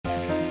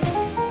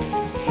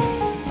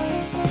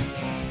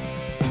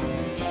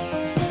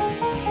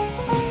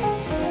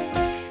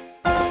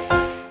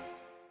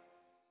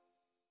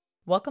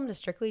Welcome to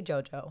Strictly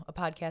JoJo, a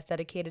podcast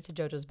dedicated to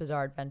JoJo's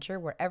Bizarre Adventure,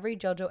 where every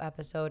JoJo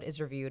episode is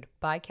reviewed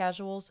by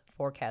casuals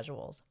for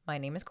casuals. My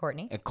name is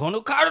Courtney.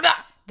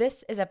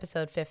 This is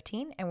episode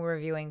 15, and we're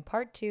reviewing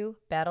Part 2,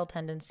 Battle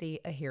Tendency,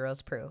 A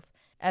Hero's Proof.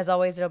 As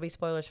always, there'll be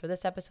spoilers for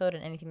this episode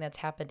and anything that's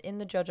happened in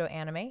the JoJo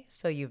anime,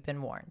 so you've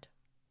been warned.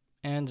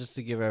 And just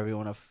to give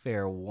everyone a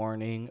fair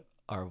warning,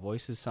 our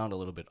voices sound a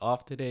little bit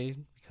off today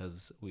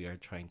because we are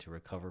trying to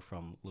recover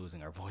from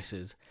losing our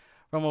voices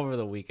from over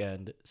the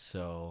weekend,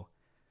 so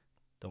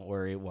don't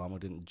worry, Wamu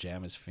didn't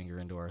jam his finger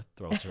into our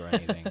throats or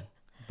anything.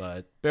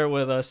 But bear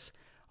with us.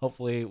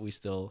 Hopefully, we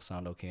still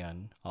sound okay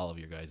on all of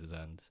your guys'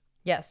 ends.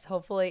 Yes,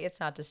 hopefully it's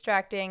not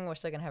distracting. We're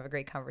still going to have a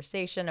great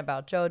conversation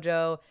about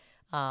JoJo.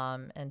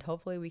 And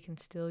hopefully we can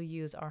still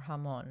use our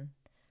hamon.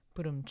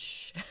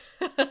 Ba-dum-tsh.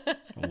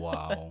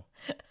 Wow.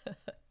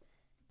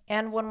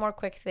 And one more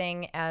quick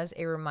thing as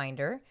a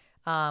reminder.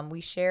 We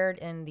shared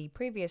in the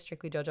previous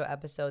Strictly JoJo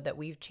episode that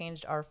we've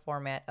changed our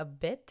format a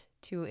bit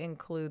to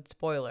include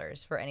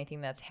spoilers for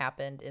anything that's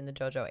happened in the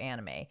JoJo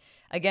anime.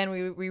 Again,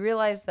 we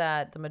realize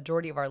that the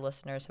majority of our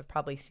listeners have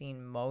probably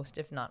seen most,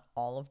 if not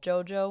all, of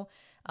JoJo.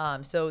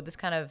 So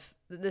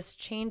this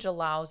change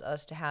allows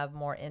us to have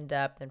more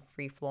in-depth and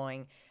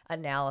free-flowing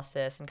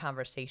analysis and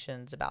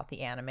conversations about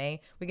the anime.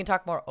 We can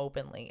talk more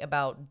openly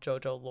about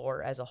JoJo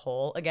lore as a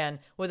whole. Again,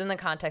 within the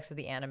context of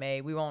the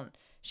anime, we won't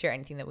share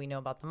anything that we know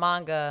about the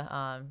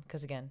manga,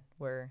 because again,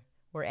 we're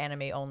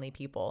anime only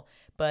people.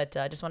 But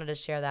I just wanted to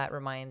share that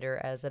reminder,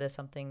 as that is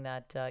something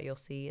that you'll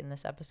see in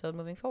this episode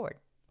moving forward.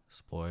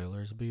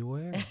 Spoilers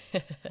beware.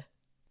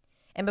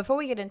 And before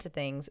we get into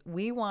things,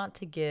 we want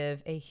to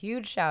give a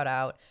huge shout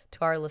out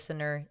to our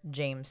listener,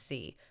 James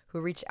C.,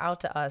 who reached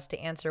out to us to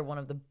answer one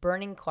of the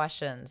burning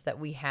questions that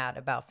we had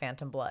about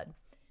Phantom Blood.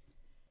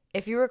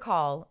 If you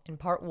recall, in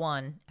part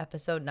 1,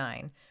 episode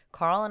 9,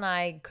 Carl and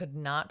I could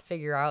not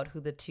figure out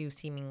who the two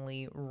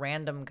seemingly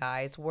random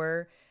guys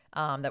were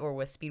that were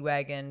with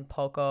Speedwagon,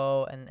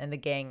 Poco, and the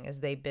gang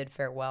as they bid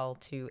farewell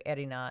to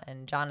Erina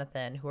and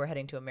Jonathan, who were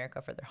heading to America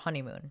for their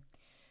honeymoon.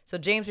 So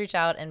James reached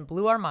out and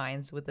blew our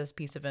minds with this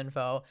piece of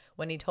info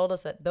when he told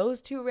us that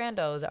those two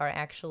randos are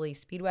actually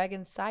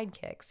Speedwagon's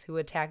sidekicks who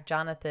attacked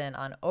Jonathan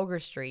on Ogre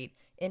Street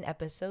in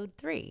episode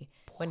 3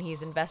 when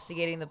he's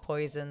investigating the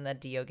poison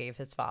that Dio gave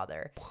his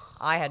father.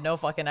 I had no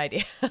fucking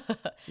idea.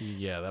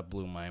 Yeah, that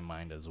blew my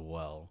mind as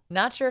well.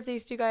 Not sure if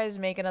these two guys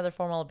make another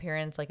formal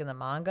appearance like in the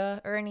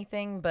manga or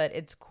anything, but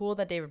it's cool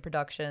that David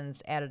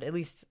Productions added at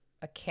least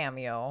a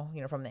cameo,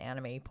 from the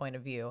anime point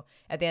of view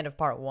at the end of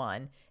part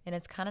 1. And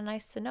it's kind of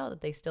nice to know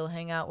that they still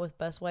hang out with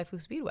Best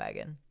Waifu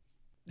Speedwagon.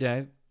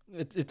 Yeah,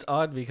 it's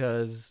odd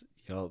because,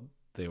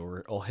 they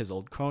were all his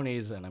old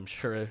cronies, and I'm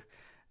sure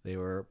they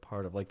were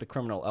part of, the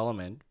criminal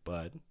element.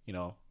 But,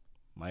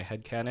 my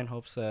headcanon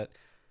hopes that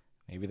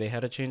maybe they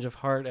had a change of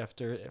heart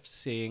after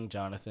seeing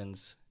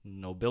Jonathan's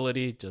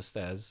nobility, just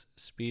as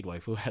Speed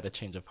Waifu had a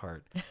change of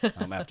heart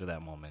after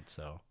that moment.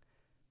 So,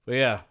 but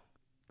yeah.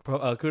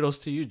 Kudos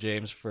to you,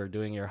 James, for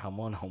doing your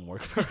Hamon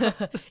homework for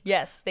us.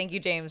 Yes, thank you,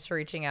 James, for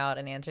reaching out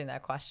and answering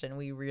that question.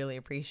 We really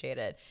appreciate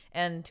it.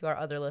 And to our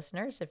other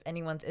listeners, if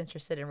anyone's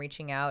interested in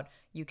reaching out,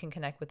 you can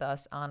connect with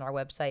us on our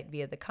website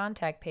via the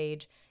contact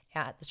page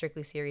at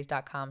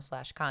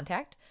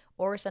thestrictlyseries.com/contact,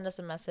 or send us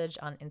a message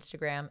on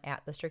Instagram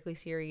at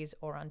thestrictlyseries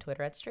or on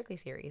Twitter at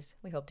strictlyseries.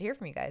 We hope to hear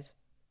from you guys.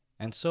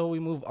 And so we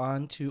move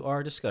on to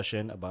our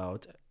discussion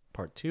about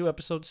Part 2,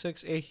 Episode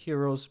 6, A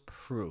Hero's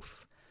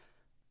Proof.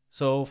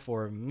 So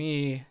for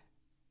me,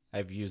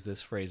 I've used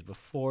this phrase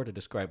before to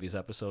describe these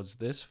episodes.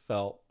 This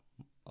felt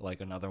like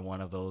another one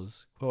of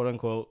those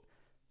quote-unquote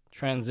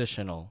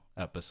transitional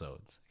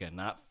episodes. Again,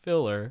 not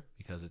filler,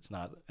 because it's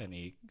not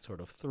any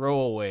sort of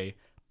throwaway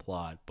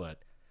plot,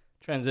 but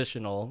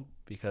transitional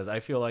because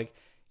I feel like,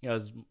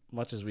 as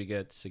much as we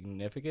get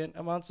significant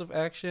amounts of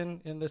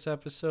action in this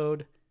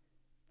episode,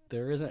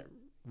 there isn't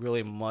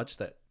really much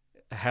that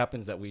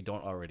happens that we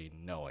don't already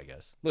know, I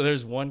guess.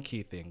 There's one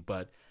key thing,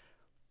 but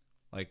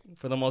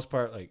for the most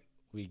part,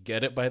 we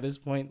get it by this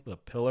point. The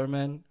Pillar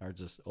Men are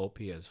just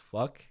OP as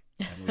fuck.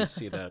 And we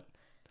see that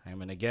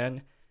time and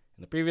again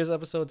in the previous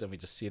episodes. And we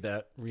just see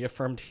that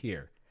reaffirmed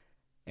here.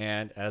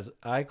 And as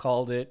I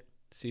called it,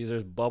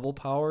 Caesar's bubble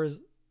powers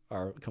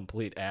are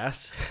complete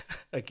ass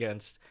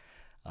against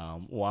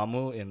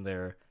Wamu in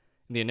the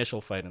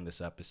initial fight in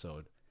this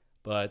episode.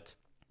 But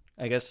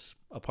I guess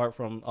apart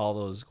from all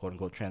those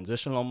quote-unquote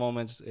transitional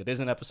moments, it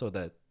is an episode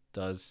that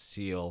does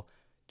seal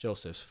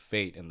Joseph's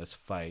fate in this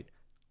fight.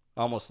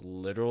 Almost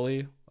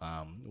literally,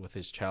 with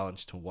his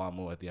challenge to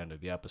Wamu at the end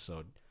of the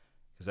episode.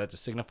 Because that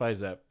just signifies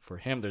that for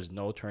him, there's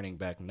no turning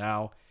back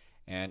now.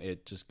 And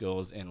it just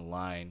goes in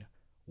line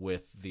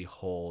with the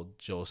whole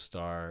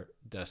Joestar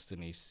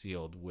destiny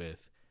sealed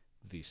with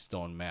the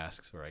stone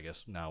masks, or I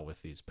guess now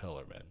with these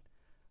Pillar Men.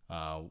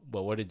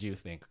 But what did you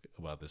think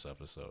about this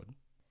episode?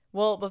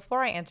 Well,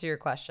 before I answer your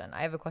question,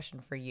 I have a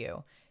question for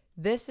you.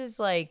 This is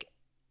I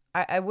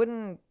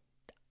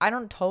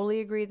don't totally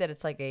agree that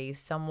it's a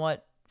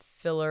somewhat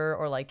filler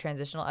or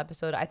transitional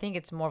episode. I think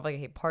it's more of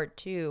a part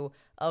 2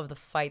 of the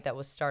fight that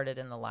was started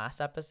in the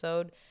last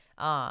episode.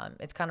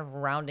 It's kind of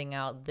rounding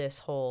out this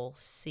whole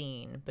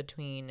scene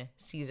between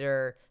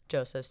Caesar,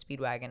 Joseph,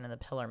 Speedwagon, and the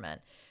Pillarmen.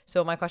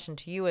 So my question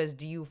to you is,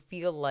 do you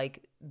feel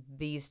like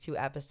these two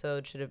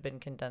episodes should have been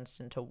condensed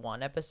into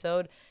one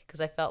episode? Because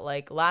I felt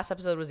like last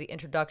episode was the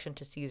introduction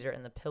to Caesar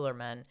and the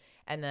Pillarmen,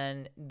 and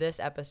then this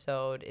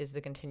episode is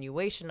the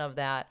continuation of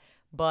that,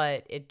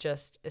 but it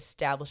just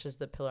establishes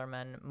the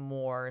Pillarmen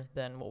more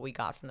than what we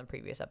got from the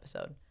previous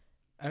episode.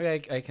 I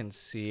mean, I can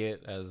see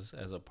it as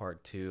a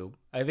part two.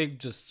 I think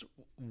just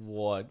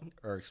what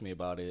irks me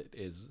about it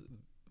is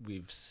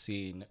we've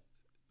seen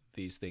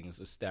these things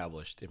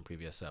established in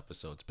previous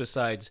episodes.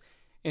 Besides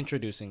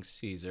introducing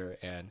Caesar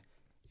and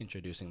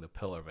introducing the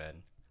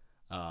Pillarmen,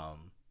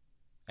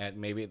 and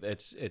maybe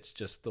it's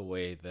just the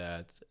way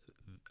that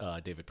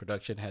David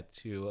Production had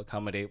to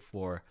accommodate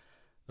for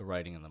the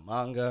writing in the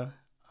manga.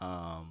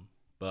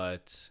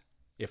 But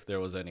if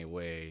there was any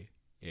way,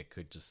 it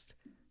could just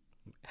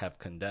have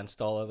condensed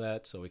all of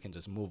that so we can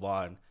just move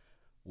on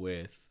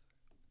with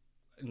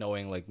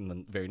knowing like in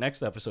the very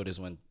next episode is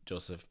when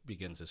Joseph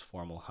begins his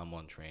formal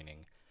Hamon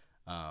training.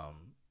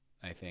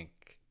 I think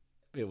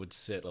it would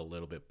sit a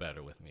little bit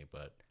better with me,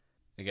 but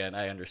again,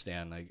 I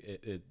understand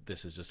like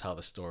this is just how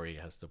the story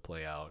has to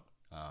play out,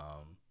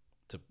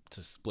 to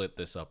split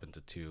this up into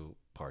two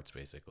parts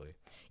basically.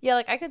 Yeah,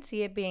 like I could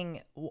see it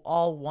being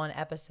all one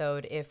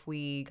episode if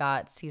we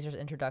got Caesar's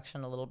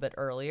introduction a little bit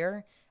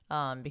earlier.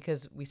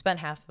 Because we spent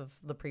half of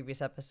the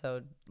previous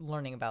episode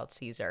learning about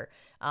Caesar.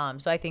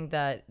 So I think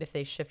that if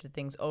they shifted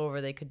things over,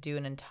 they could do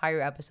an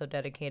entire episode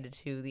dedicated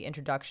to the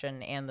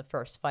introduction and the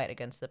first fight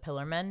against the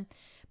Pillarmen.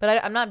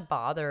 But I'm not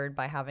bothered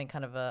by having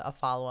kind of a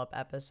follow-up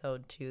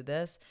episode to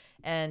this.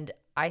 And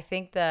I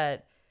think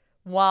that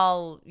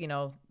while,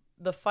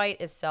 the fight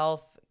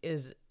itself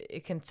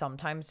it can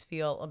sometimes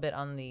feel a bit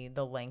on the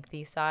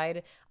lengthy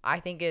side,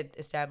 I think it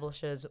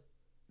establishes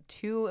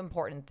two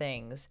important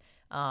things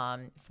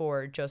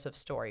for Joseph's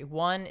story.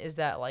 One is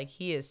that like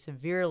he is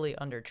severely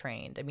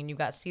undertrained. I mean, you've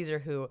got Caesar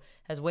who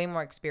has way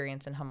more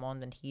experience in Hamon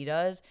than he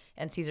does,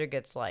 and Caesar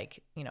gets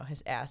like,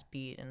 his ass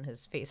beat and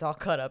his face all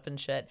cut up and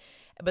shit.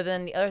 But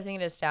then the other thing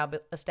it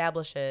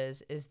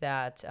establishes is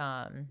that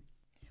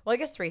well, I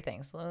guess three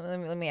things.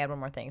 Let me add one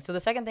more thing. So the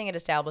second thing it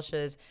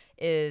establishes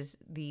is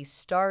the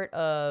start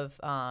of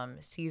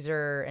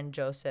Caesar and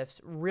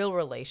Joseph's real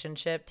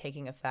relationship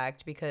taking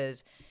effect,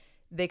 because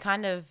they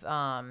kind of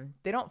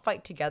they don't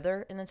fight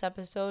together in this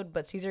episode,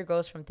 but Caesar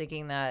goes from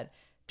thinking that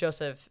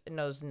Joseph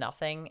knows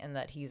nothing and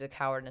that he's a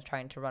coward and is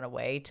trying to run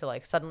away to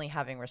like suddenly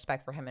having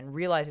respect for him and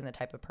realizing the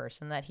type of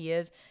person that he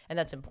is. And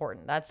that's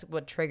important. That's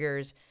what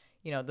triggers,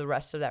 the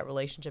rest of that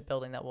relationship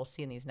building that we'll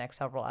see in these next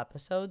several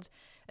episodes.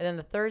 And then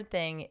the third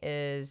thing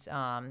is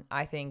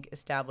I think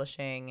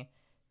establishing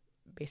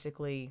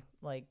basically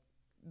like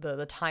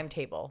the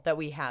timetable that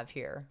we have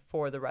here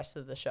for the rest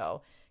of the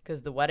show.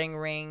 Because the wedding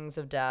rings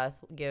of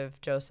death give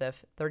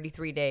Joseph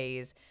 33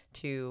 days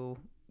to,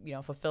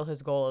 fulfill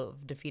his goal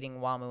of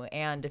defeating Wamu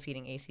and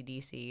defeating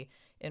AC/DC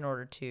in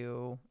order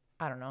to,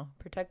 I don't know,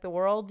 protect the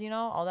world,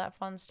 all that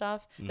fun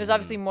stuff. Mm-hmm. There's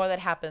obviously more that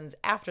happens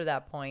after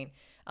that point,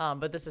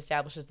 but this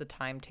establishes the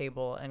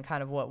timetable and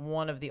kind of what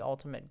one of the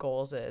ultimate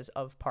goals is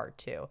of part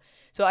two.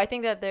 So I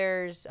think that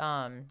there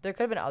could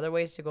have been other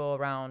ways to go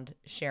around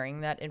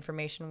sharing that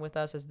information with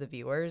us as the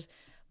viewers.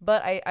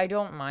 But I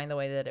don't mind the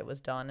way that it was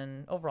done.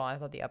 And overall, I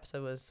thought the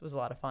episode was a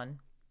lot of fun.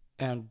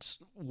 And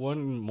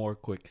one more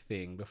quick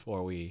thing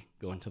before we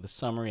go into the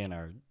summary and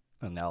our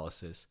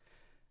analysis.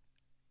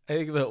 I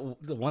think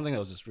the one thing that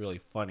was just really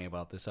funny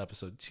about this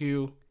episode,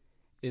 too,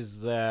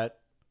 is that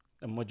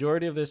a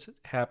majority of this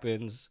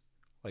happens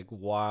like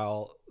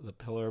while the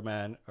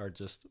Pillarmen are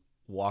just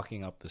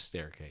walking up the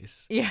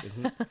staircase. Yeah.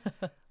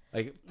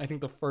 Like, I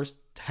think the first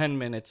 10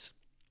 minutes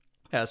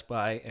pass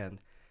by and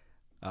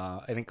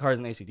I think Cars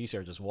and AC/DC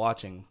are just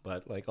watching,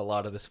 but like a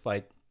lot of this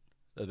fight,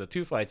 the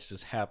two fights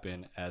just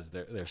happen as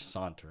they're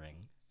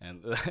sauntering,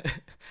 and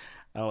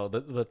I don't know,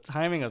 the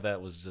timing of that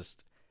was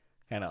just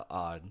kind of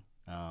odd.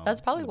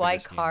 That's probably why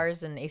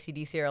Cars and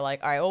AC/DC are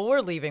like, all right, well,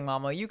 we're leaving,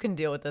 Mama. You can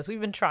deal with this.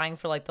 We've been trying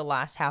for like the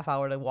last half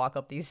hour to walk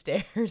up these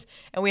stairs,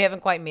 and we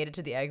haven't quite made it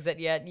to the exit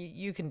yet.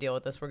 You can deal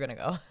with this. We're gonna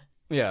go.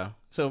 Yeah,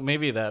 so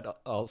maybe that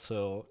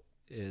also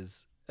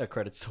is a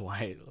credit to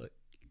why like,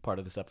 part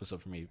of this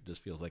episode for me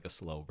just feels like a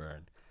slow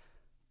burn.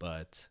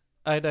 But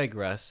I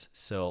digress.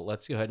 So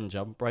let's go ahead and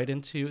jump right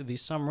into the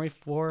summary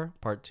for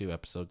Part 2,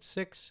 Episode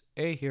 6,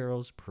 A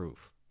Hero's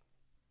Proof.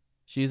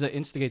 Shiza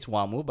instigates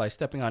Wamu by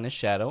stepping on his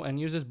shadow and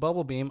uses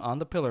Bubble Beam on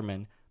the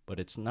Pillarmen, but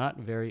it's not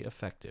very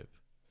effective.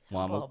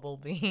 Bubble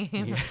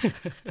Beam.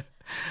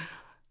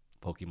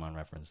 Pokemon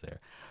reference there.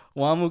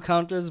 Wamu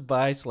counters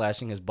by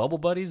slashing his bubble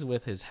buddies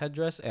with his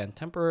headdress and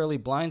temporarily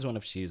blinds one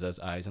of Shiza's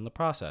eyes in the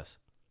process.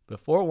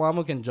 Before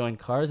Wamu can join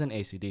Cars and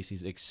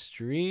AC/DC's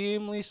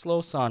extremely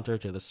slow saunter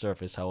to the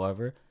surface,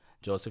 however,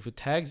 Joseph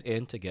tags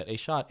in to get a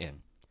shot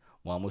in.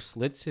 Wamu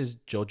slits his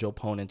JoJo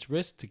opponent's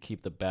wrist to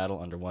keep the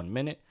battle under 1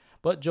 minute,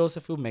 but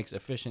Joseph makes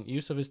efficient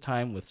use of his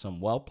time with some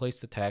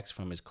well-placed attacks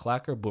from his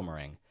clacker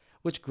boomerang,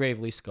 which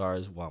gravely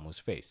scars Wamu's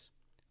face.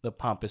 The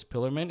pompous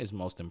Pillarman is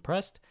most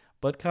impressed,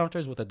 but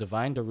counters with a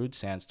divine Darude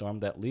sandstorm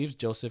that leaves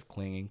Joseph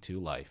clinging to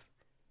life.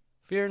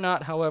 Fear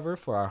not, however,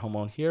 for our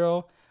Hamon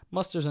hero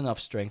musters enough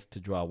strength to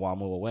draw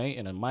Wamuu away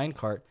in a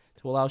minecart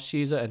to allow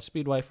Shiza and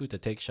Speedwaifu to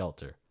take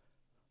shelter.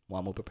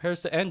 Wamuu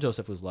prepares to end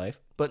Josefu's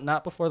life, but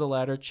not before the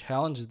latter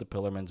challenges the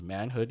Pillarman's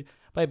manhood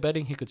by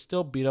betting he could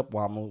still beat up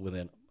Wamuu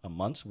within a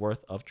month's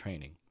worth of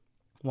training.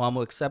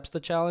 Wamuu accepts the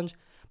challenge,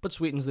 but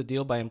sweetens the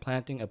deal by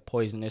implanting a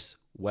poisonous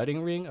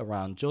wedding ring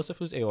around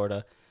Josefu's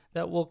aorta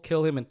that will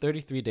kill him in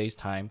 33 days'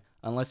 time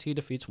unless he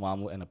defeats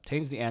Wamuu and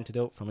obtains the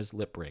antidote from his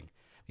lip ring,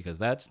 because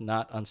that's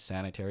not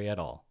unsanitary at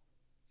all.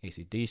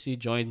 AC/DC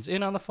joins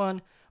in on the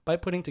fun by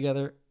putting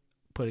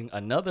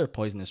another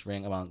poisonous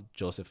ring around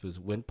Josefu's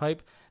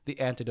windpipe, the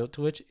antidote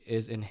to which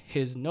is in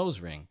his nose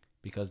ring,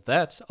 because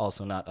that's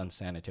also not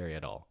unsanitary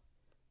at all.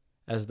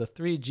 As the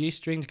three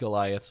G-stringed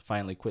Goliaths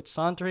finally quit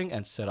sauntering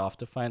and set off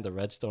to find the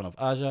Redstone of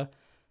Aja,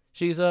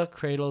 Shiza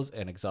cradles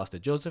an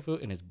exhausted Josefu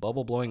in his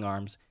bubble-blowing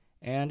arms,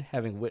 and,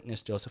 having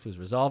witnessed Josefu's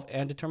resolve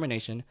and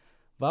determination,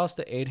 vows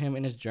to aid him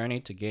in his journey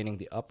to gaining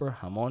the upper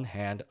Hamon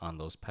hand on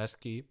those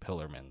pesky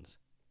Pillarmans.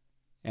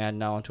 And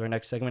now onto our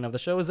next segment of the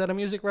show. Is that a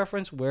music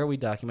reference, where we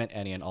document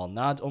any and all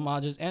nods,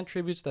 homages, and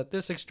tributes that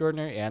this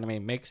extraordinary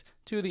anime makes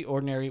to the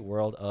ordinary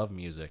world of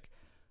music.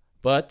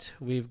 But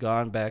we've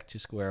gone back to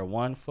square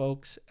one,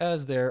 folks,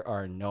 as there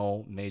are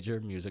no major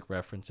music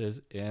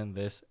references in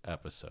this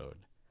episode.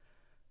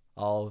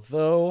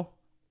 Although,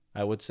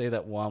 I would say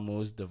that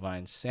Wamuu's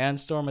divine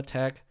sandstorm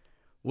attack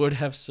would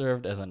have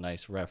served as a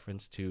nice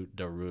reference to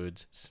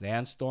Darude's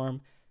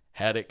Sandstorm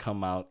had it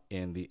come out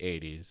in the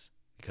 80s,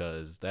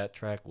 because that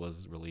track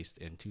was released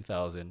in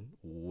 2000,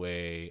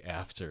 way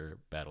after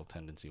Battle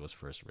Tendency was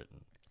first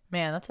written.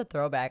 Man, that's a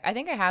throwback. I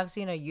think I have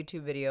seen a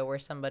YouTube video where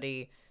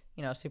somebody,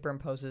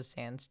 superimposes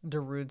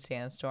Darude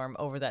Sandstorm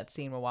over that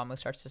scene where Wamuu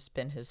starts to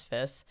spin his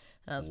fists.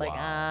 And I was like,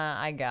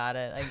 I got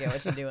it. I get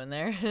what you're doing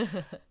there.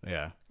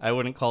 Yeah. I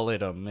wouldn't call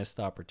it a missed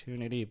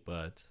opportunity,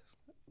 but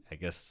I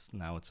guess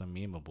now it's a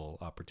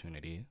memeable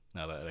opportunity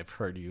now that I've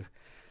heard you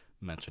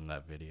mention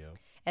that video.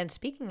 And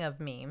speaking of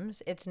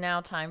memes, it's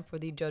now time for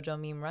the JoJo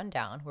Meme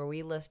Rundown, where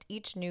we list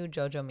each new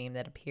JoJo meme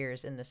that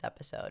appears in this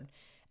episode.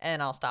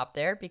 And I'll stop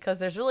there because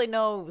there's really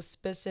no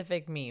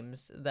specific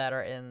memes that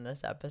are in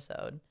this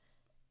episode.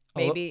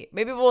 Maybe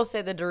we'll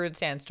say the Darude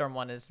Sandstorm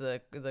one is the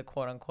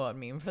quote unquote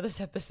meme for this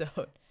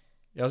episode.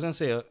 Yeah, I was gonna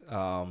say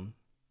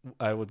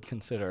I would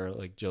consider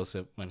like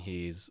Joseph when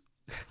he's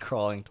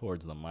crawling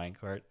towards the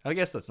minecart. I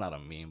guess that's not a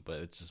meme,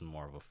 but it's just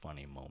more of a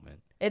funny moment.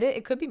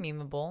 It could be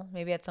memeable.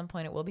 Maybe at some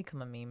point it will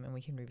become a meme and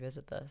we can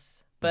revisit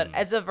this. But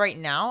as of right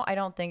now, I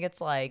don't think it's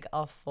like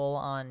a full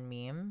on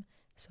meme.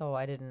 So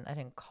I didn't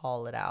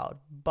call it out.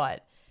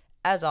 But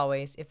as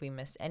always, if we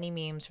missed any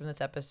memes from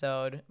this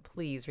episode,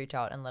 please reach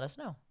out and let us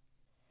know.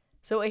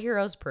 So, A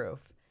Hero's Proof.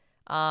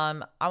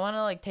 I want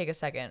to take a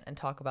second and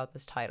talk about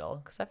this title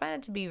because I find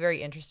it to be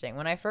very interesting.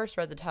 When I first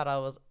read the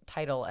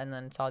title and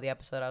then saw the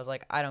episode, I was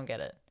like, I don't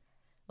get it.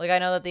 I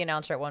know that the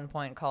announcer at one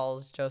point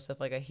calls Joseph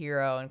a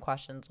hero and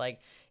questions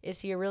is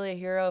he really a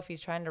hero if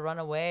he's trying to run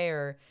away,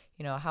 or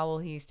how will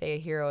he stay a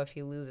hero if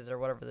he loses, or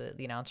whatever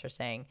the announcer's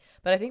saying.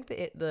 But I think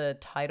the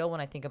title,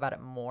 when I think about it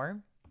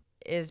more,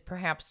 is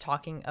perhaps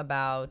talking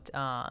about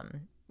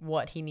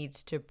what he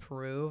needs to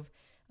prove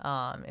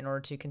in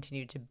order to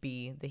continue to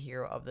be the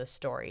hero of this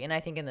story. And I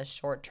think in the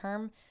short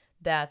term,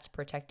 that's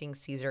protecting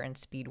Caesar and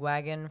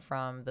Speedwagon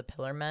from the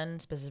Pillarmen,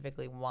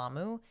 specifically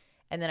Wamuu.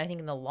 And then I think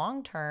in the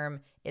long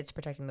term, it's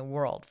protecting the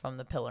world from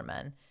the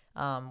Pillarmen,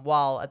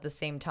 while at the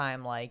same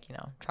time,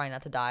 trying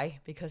not to die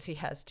because he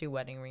has 2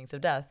 wedding rings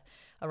of death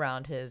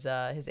around his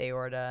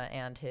aorta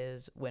and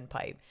his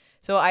windpipe.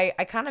 So I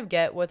kind of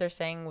get what they're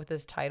saying with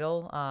this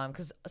title,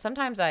 because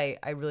sometimes I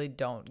really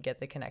don't get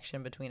the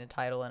connection between a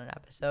title and an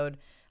episode.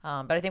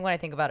 But I think when I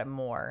think about it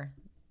more,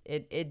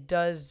 it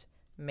does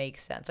make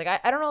sense.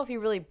 I don't know if he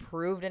really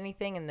proved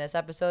anything in this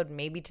episode,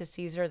 maybe to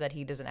Caesar that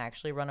he doesn't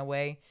actually run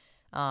away.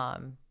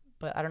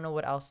 But I don't know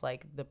what else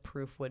the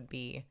proof would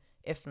be,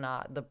 if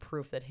not the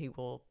proof that he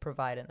will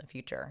provide in the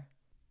future.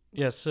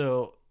 Yeah,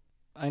 so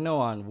I know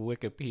on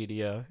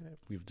Wikipedia,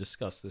 we've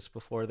discussed this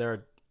before, there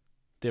are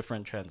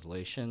different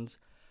translations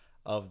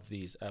of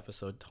these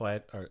episode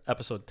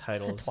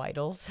titles.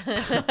 Twitles.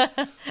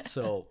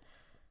 So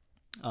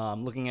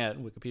looking at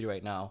Wikipedia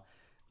right now,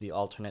 the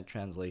alternate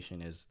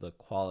translation is the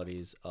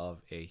qualities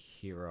of a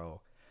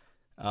hero.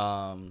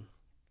 And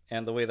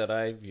the way that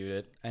I viewed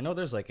it, I know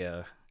there's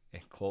a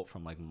quote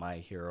from My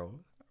Hero,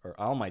 or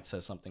All Might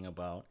says something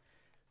about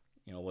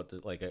what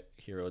a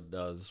hero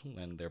does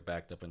when they're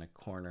backed up in a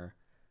corner,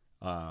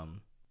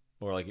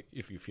 or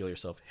if you feel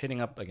yourself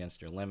hitting up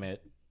against your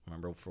limit,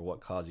 remember for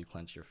what cause you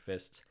clench your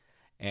fists.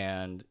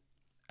 And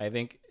I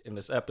think in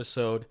this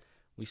episode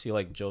we see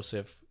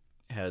Joseph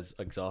has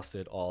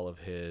exhausted all of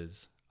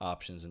his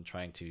options in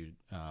trying to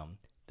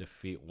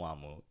defeat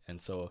Wamuu,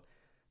 and so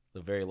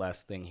the very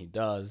last thing he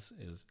does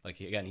is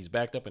he's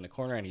backed up in a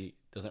corner and he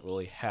doesn't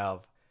really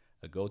have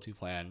a go-to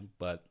plan,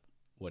 but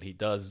what he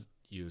does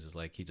use is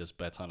he just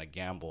bets on a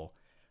gamble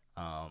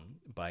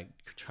by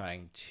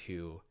trying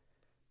to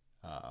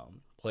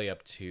play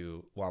up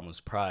to Wamu's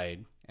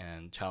pride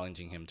and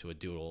challenging him to a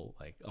duel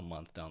like a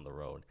month down the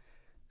road.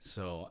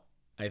 So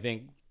I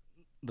think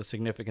the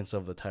significance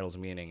of the title's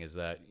meaning is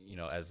that,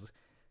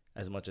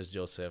 as much as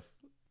Joseph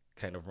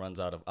kind of runs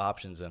out of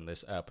options in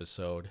this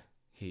episode,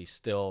 he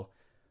still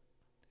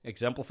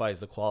exemplifies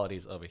the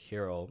qualities of a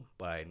hero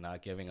by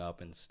not giving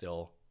up and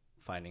still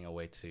finding a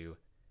way to,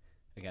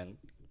 again,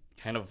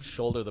 kind of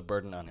shoulder the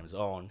burden on his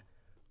own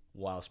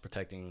whilst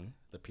protecting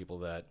the people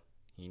that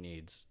he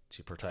needs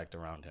to protect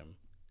around him.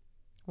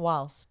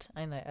 Whilst.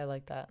 I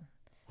like that.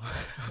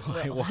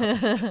 Whilst?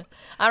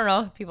 I don't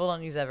know. People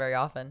don't use that very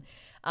often.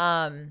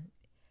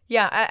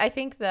 Yeah, I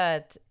think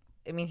that,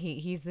 I mean,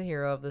 he's the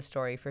hero of the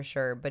story for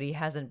sure, but he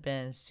hasn't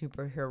been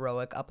super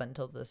heroic up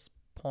until this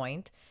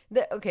point.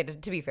 Okay,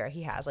 to be fair,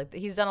 he has. Like,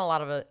 he's done a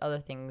lot of other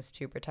things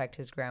to protect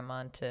his grandma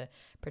and to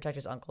protect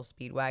his uncle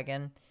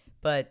Speedwagon.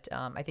 But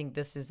I think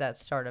this is that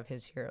start of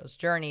his hero's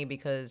journey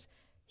because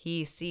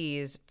he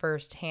sees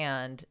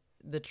firsthand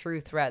the true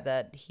threat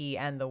that he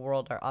and the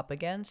world are up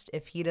against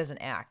if he doesn't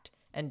act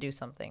and do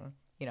something,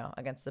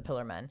 against the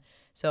Pillar Men.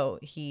 So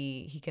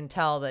he can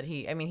tell that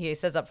he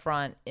says up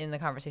front in the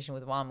conversation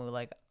with Wamu,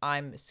 like,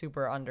 I'm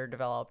super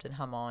underdeveloped in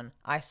Hamon.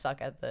 I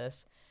suck at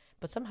this,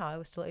 but somehow I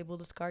was still able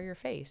to scar your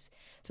face.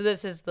 So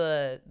this is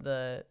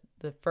the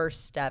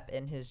first step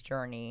in his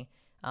journey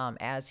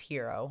as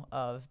hero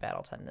of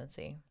Battle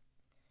Tendency.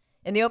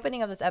 In the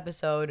opening of this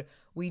episode,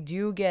 we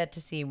do get to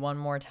see one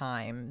more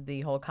time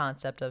the whole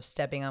concept of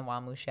stepping on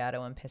Wamu's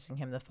shadow and pissing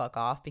him the fuck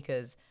off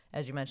because,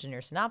 as you mentioned in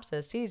your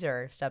synopsis,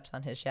 Caesar steps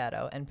on his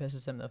shadow and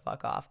pisses him the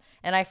fuck off.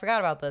 And I forgot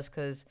about this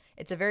because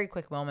it's a very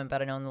quick moment,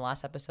 but I know in the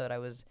last episode I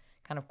was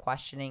kind of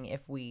questioning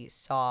if we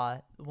saw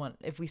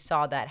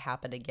that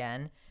happen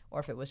again or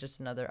if it was just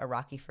a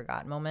Rocky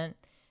forgot moment.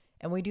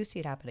 And we do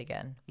see it happen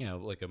again. Yeah,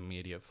 like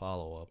immediate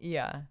follow-up.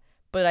 Yeah.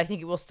 But I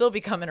think it will still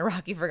become an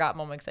Iraqi forgot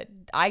moment because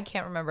I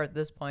can't remember at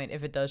this point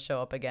if it does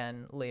show up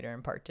again later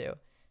in part 2.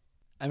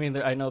 I mean,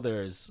 I know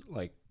there's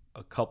like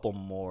a couple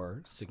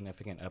more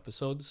significant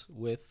episodes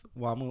with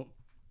Wamu,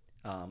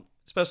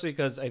 especially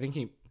because I think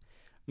he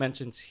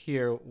mentions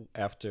here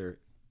after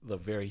the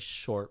very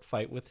short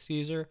fight with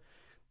Caesar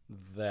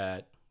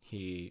that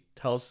he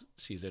tells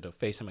Caesar to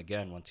face him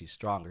again once he's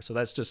stronger. So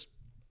that's just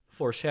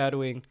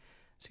foreshadowing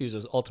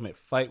Caesar's ultimate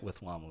fight with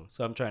Wamu.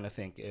 So I'm trying to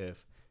think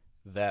if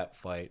that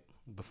fight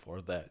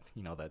before that,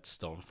 that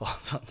stone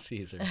falls on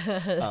Caesar,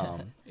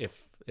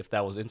 if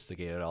that was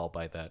instigated at all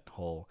by that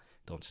whole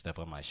 "don't step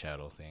on my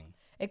shadow" thing.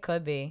 It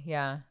could be,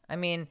 yeah. I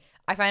mean,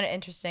 I find it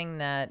interesting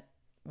that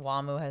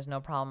Wamu has no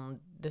problem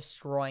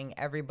destroying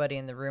everybody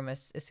in the room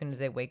as soon as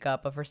they wake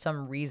up, but for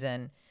some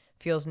reason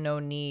feels no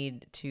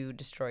need to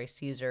destroy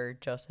Caesar,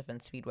 Joseph,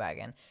 and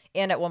Speedwagon.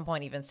 And at one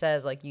point even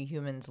says, like, you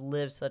humans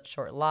live such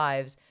short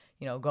lives,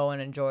 go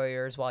and enjoy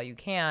yours while you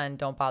can.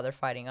 Don't bother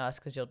fighting us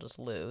because you'll just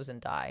lose and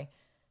die.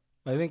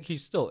 I think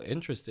he's still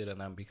interested in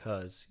them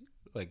because,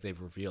 like, they've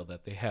revealed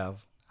that they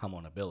have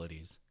Hamon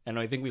abilities. And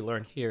I think we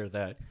learn here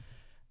that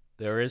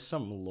there is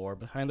some lore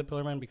behind the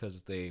Pillar Men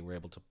because they were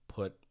able to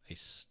put a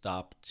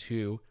stop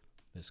to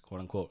this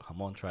quote-unquote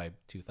Hamon tribe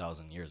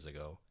 2,000 years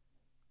ago,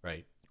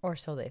 right? Or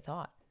so they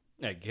thought.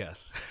 I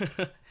guess.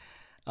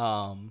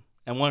 And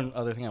one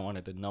other thing I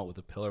wanted to note with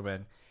the Pillar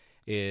Men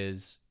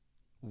is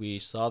we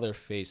saw their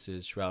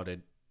faces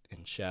shrouded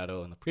in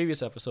shadow in the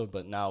previous episode,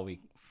 but now we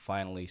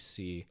finally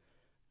see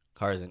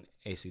Cars and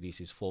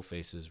AC/DC's full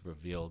faces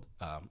revealed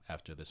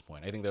after this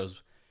point. I think there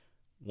was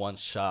one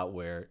shot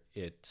where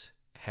it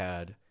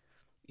had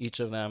each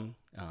of them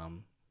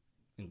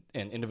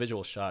in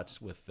individual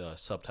shots with the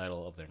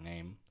subtitle of their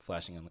name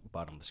flashing on the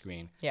bottom of the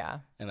screen. Yeah.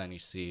 And then you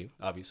see,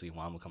 obviously,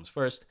 Wamu comes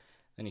first,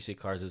 then you see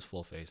Cars'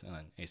 full face, and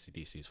then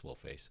AC/DC's full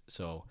face.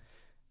 So,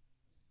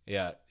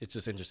 yeah, it's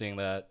just interesting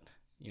that,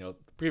 the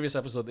previous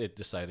episode, it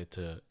decided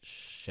to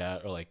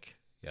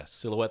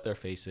silhouette their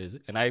faces.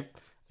 And I,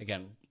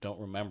 again, don't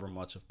remember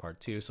much of part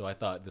 2, so I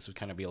thought this would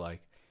kind of be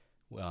like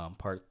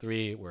part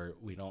 3, where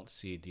we don't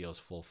see Dio's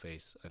full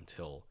face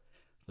until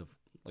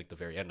the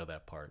very end of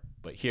that part.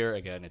 But here,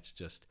 again, it's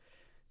just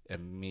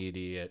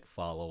immediate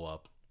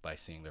follow-up by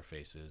seeing their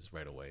faces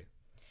right away.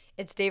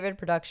 It's David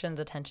Productions'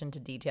 attention to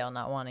detail,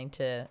 not wanting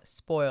to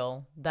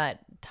spoil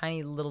that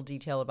tiny little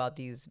detail about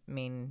these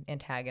main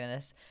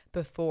antagonists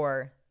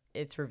before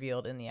it's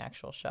revealed in the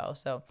actual show.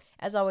 So,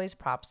 as always,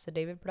 props to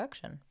David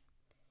Production.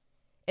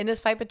 In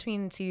this fight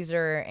between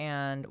Caesar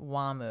and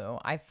Wamu,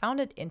 I found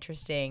it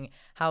interesting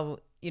how,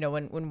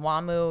 when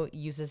Wamu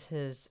uses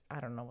his, I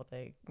don't know what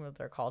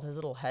they're called, his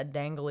little head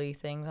dangly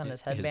things on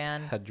his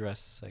headband. His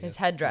headdress, I guess. His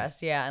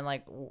headdress, yeah,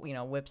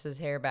 and whips his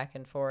hair back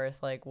and forth,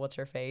 like, what's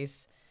her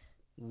face?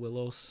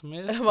 Willow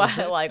Smith?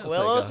 Like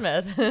Willow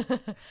Smith.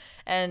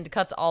 And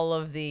cuts all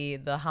of the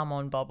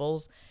Hamon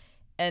bubbles.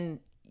 And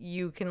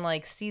you can,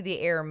 see the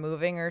air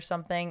moving or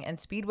something, and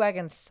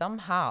Speedwagon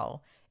somehow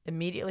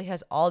immediately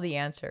has all the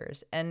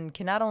answers and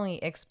can not only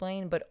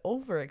explain but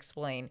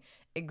over-explain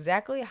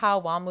exactly how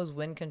Wamu's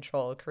wind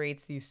control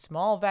creates these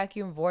small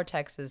vacuum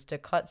vortexes to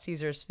cut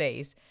Caesar's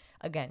face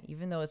Again,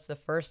 even though it's the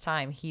first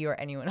time he or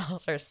anyone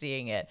else are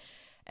seeing it.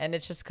 And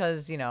it's just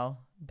because,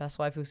 Best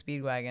Waifu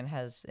Speedwagon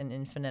has an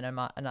infinite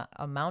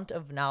amount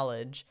of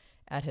knowledge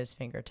at his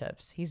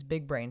fingertips. He's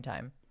big brain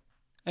time.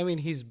 I mean,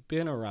 he's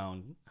been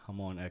around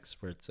Hamon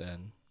experts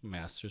and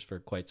masters for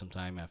quite some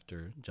time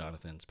after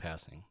Jonathan's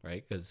passing,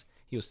 right? Because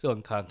he was still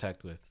in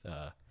contact with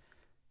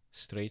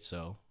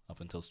Straizo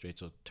up until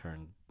Straizo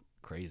turned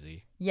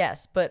crazy.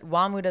 Yes, but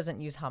Wamu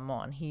doesn't use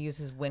Hamon. He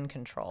uses wind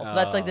control. So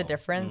that's like the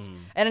difference.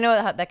 And I know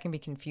that can be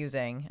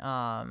confusing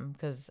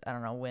because, I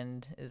don't know,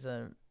 wind is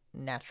a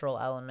natural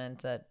element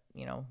that,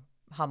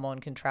 Hamon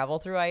can travel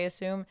through, I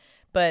assume.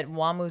 But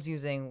Wamu's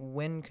using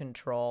wind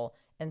control,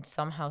 and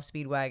somehow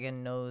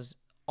Speedwagon knows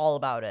all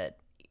about it,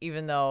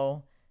 even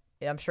though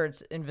I'm sure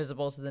it's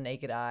invisible to the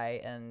naked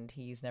eye, and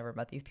he's never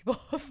met these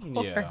people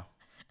before. Yeah.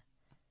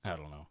 I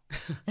don't know.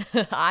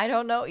 I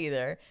don't know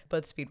either,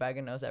 but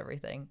Speedwagon knows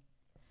everything.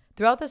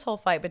 Throughout this whole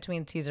fight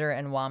between Caesar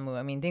and Wamu,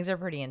 I mean, things are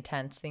pretty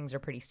intense, things are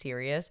pretty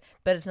serious,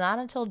 but it's not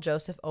until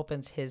Joseph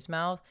opens his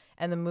mouth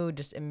and the mood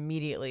just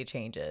immediately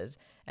changes.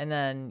 And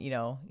then,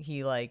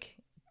 he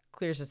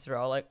clears his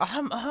throat like,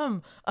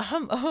 and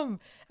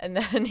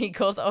then he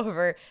goes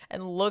over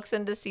and looks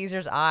into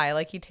Caesar's eye,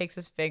 like he takes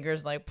his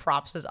fingers and like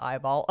props his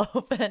eyeball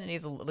open, and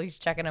he's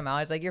checking him out.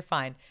 He's like, you're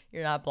fine,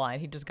 you're not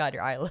blind, he just got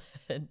your eyelid.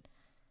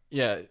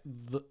 Yeah,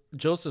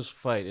 Joseph's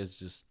fight is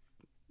just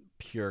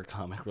pure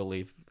comic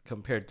relief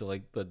compared to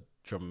like the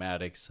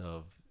dramatics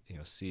of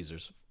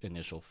Caesar's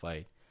initial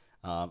fight,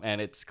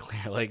 and it's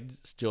clear like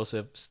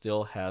Joseph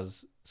still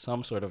has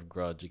some sort of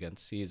grudge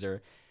against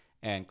Caesar,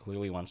 and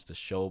clearly wants to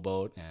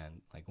showboat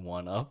and like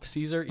one up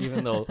Caesar,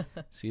 even though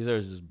Caesar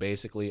is just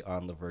basically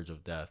on the verge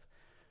of death.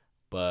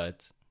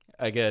 But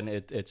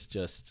again, that's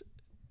just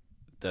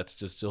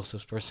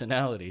Joseph's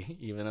personality.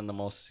 Even in the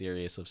most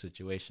serious of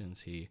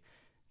situations, he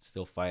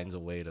still finds a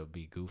way to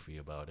be goofy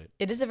about it.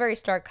 It is a very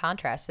stark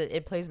contrast.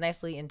 It plays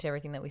nicely into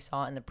everything that we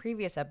saw in the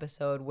previous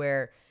episode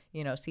where,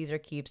 Caesar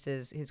keeps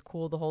his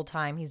cool the whole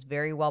time. He's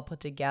very well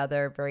put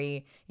together,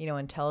 very,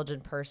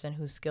 intelligent person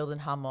who's skilled in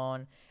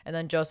Hamon. And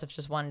then Joseph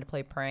just wanted to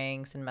play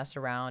pranks and mess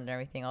around and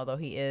everything, although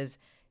he is,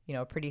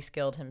 pretty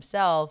skilled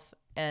himself.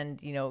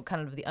 And,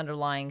 kind of the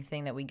underlying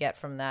thing that we get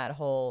from that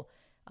whole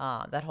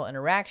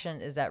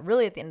interaction is that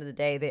really at the end of the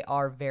day, they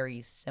are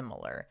very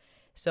similar.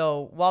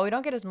 So while we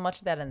don't get as much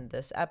of that in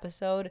this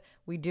episode,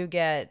 we do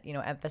get,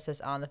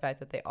 emphasis on the fact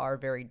that they are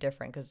very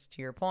different. Because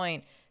to your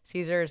point,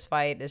 Caesar's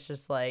fight is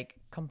just like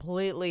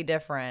completely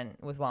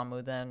different with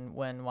Wamu than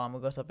when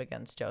Wamu goes up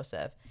against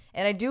Joseph.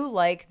 And I do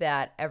like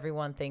that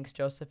everyone thinks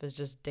Joseph is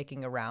just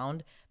dicking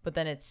around, but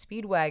then it's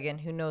Speedwagon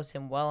who knows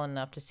him well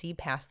enough to see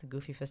past the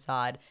goofy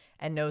facade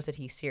and knows that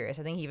he's serious.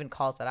 I think he even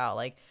calls that out.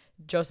 Like,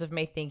 Joseph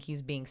may think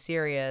he's being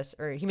serious,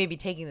 or he may be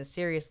taking this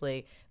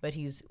seriously, but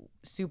he's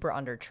super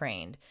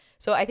undertrained.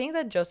 So I think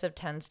that Joseph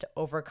tends to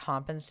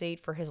overcompensate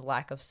for his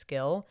lack of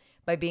skill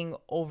by being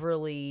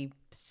overly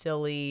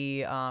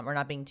silly or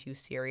not being too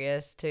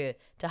serious to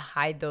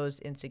hide those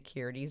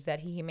insecurities that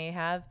he may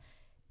have.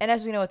 And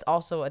as we know, it's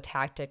also a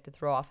tactic to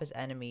throw off his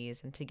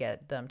enemies and to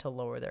get them to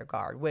lower their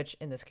guard, which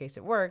in this case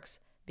it works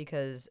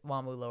because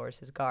Wamu lowers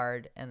his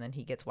guard and then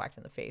he gets whacked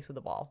in the face with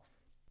a ball.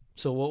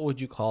 So what would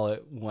you call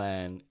it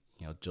when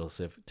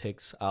Joseph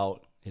takes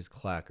out his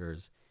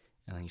clackers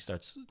and then he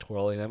starts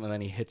twirling them and then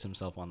he hits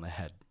himself on the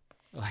head?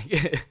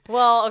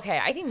 Well, okay,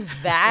 I think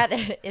that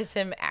is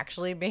him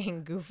actually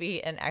being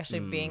goofy and actually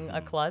being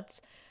a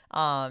klutz.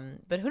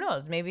 But who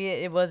knows? Maybe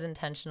it was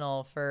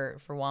intentional for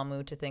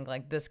Wamu to think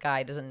like this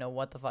guy doesn't know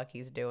what the fuck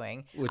he's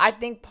doing. I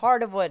think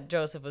part of what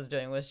Joseph was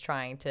doing was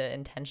trying to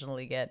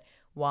intentionally get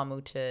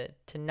Wamu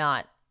to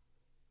not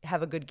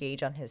have a good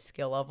gauge on his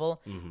skill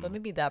level, but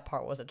maybe that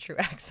part was a true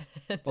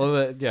accident.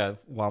 Well,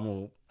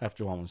 Wamu,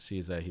 after Wamu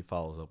sees that, he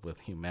follows up with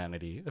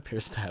humanity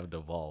appears to have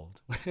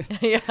devolved.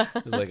 Yeah.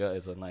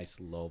 It's a nice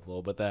low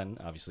blow, but then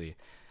obviously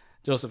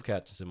Joseph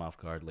catches him off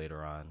guard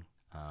later on,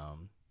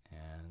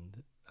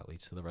 and that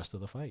leads to the rest of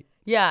the fight.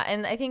 Yeah,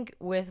 and I think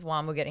with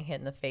Wamu getting hit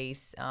in the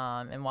face,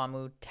 and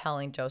Wamu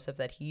telling Joseph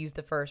that he's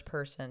the first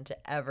person to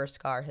ever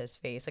scar his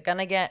face, like, and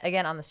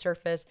again on the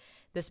surface,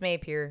 this may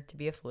appear to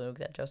be a fluke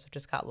that Joseph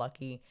just got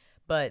lucky,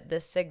 but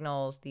this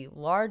signals the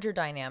larger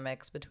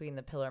dynamics between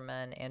the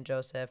Pillarmen and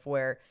Joseph,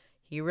 where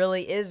he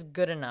really is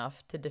good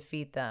enough to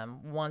defeat them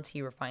once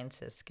he refines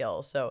his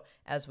skills. So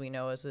as we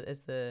know, as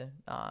the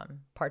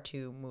part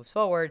 2 moves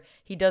forward,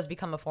 he does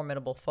become a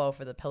formidable foe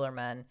for the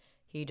Pillarmen.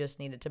 He just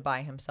needed to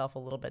buy himself a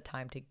little bit of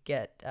time to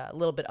get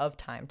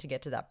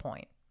to that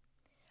point.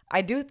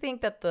 I do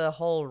think that the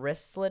whole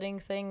wrist slitting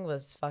thing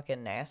was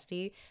fucking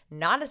nasty.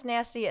 Not as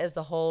nasty as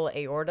the whole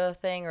aorta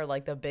thing or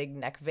like the big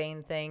neck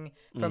vein thing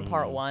from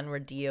part 1 where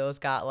Dio's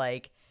got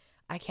like,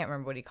 I can't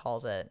remember what he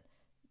calls it.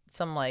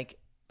 Some like,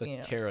 the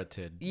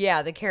carotid.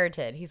 Yeah, the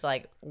carotid. He's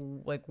like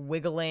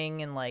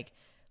wiggling and like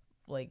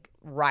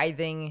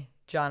writhing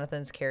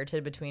Jonathan's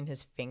carotid between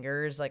his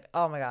fingers. Like,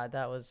 oh my God,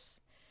 that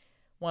was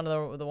one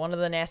of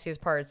the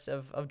nastiest parts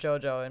of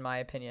JoJo in my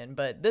opinion.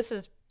 But this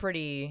is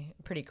pretty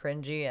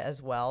cringy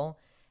as well.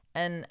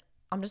 And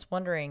I'm just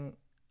wondering,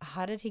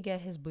 How did he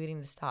get his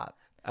bleeding to stop?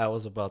 I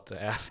was about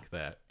to ask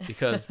that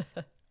because,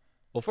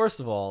 well, first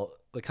of all,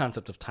 the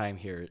concept of time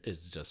here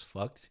is just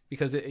fucked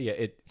because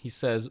he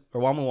says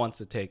Orwamu wants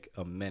to take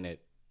a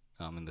minute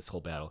in this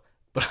whole battle,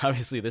 but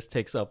obviously this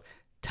takes up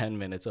 10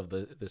 minutes of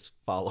this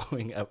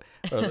following or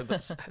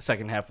the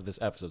second half of this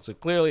episode. So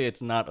clearly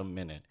it's not a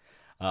minute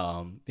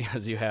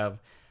because you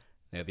have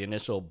the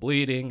initial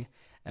bleeding,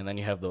 and then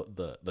you have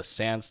the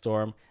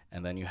sandstorm,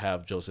 and then you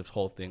have Joseph's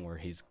whole thing where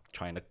he's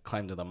trying to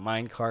climb to the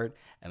minecart,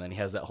 and then he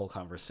has that whole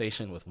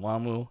conversation with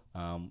Wamu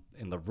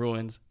in the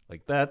ruins.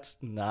 Like that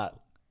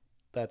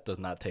does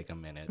not take a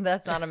minute.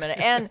 That's not a minute.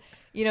 And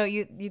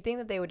you think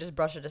that they would just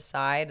brush it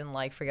aside and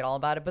like forget all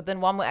about it, but then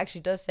Wamu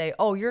actually does say,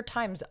 "Oh, your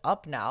time's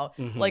up now,"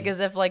 like as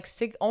if like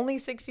only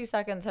 60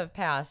 seconds have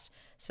passed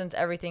since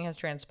everything has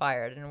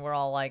transpired, and we're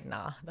all like,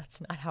 "Nah, that's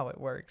not how it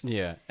works."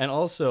 Yeah, and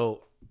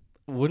also,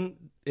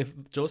 if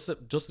Joseph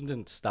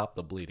didn't stop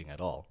the bleeding at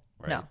all,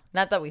 right? No,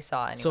 not that we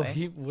saw anyway. So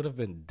he would have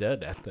been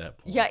dead at that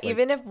point. Yeah,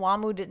 even if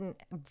Wamu didn't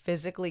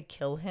physically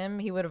kill him,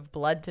 he would have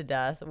bled to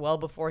death well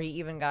before he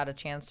even got a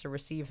chance to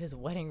receive his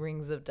wedding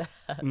rings of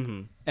death.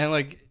 Mm-hmm. And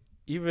like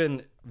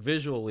even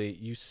visually,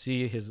 you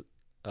see his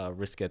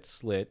wrist get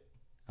slit,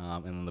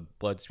 and then the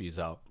blood spews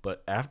out.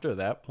 But after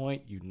that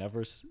point, you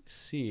never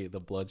see the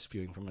blood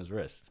spewing from his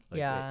wrist. Like,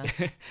 yeah,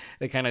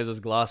 they kind of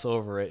just gloss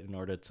over it in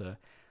order to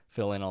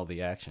fill in all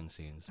the action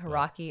scenes.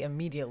 Hiraki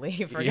immediately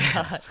forgot.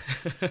 Yes.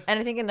 And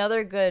I think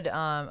another good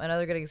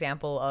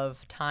example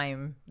of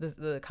time,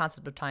 the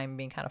concept of time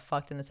being kind of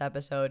fucked in this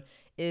episode,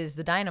 is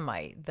the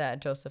dynamite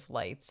that Joseph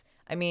lights.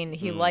 I mean,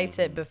 he lights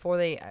it before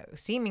they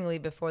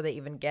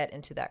even get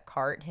into that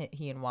cart,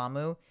 he and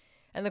Wamu.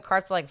 And the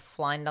cart's like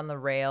flying down the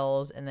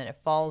rails, and then it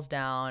falls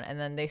down, and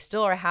then they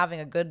still are having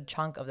a good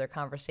chunk of their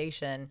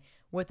conversation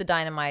with the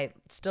dynamite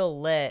still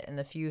lit and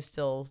the fuse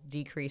still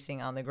decreasing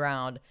on the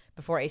ground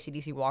before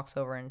AC/DC walks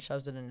over and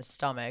shoves it in his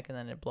stomach, and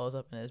then it blows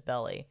up in his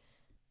belly.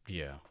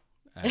 Yeah.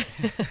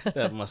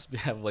 That must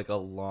have like a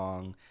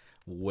long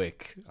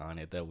wick on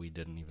it that we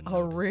didn't even notice.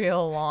 A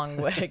real long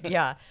wick.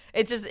 Yeah.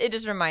 It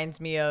just reminds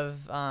me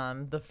of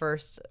the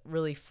first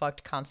really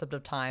fucked concept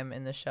of time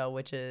in the show,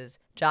 which is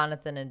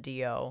Jonathan and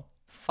Dio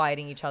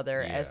fighting each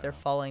other as they're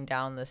falling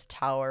down this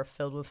tower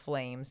filled with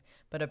flames.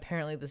 But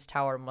apparently this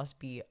tower must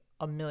be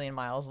 1,000,000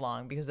 miles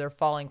long because they're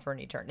falling for an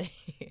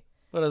eternity.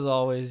 But as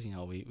always,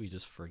 we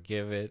just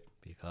forgive it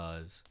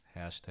because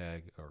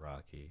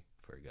 #Iraqi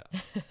forgot.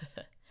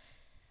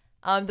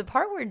 The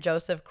part where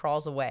Joseph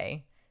crawls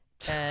away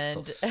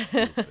and So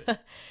stupid.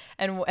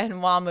 and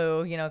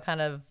Wamu,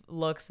 kind of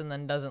looks and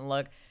then doesn't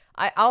look.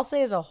 I'll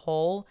say as a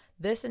whole,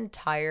 this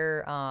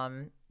entire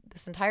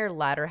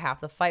latter half,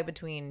 the fight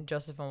between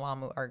Joseph and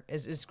Wamu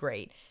is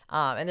great.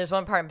 And there's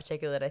one part in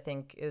particular that I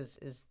think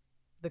is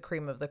the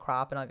cream of the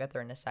crop, and I'll get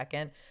there in a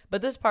second.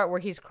 But this part where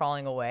he's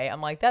crawling away,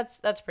 I'm like,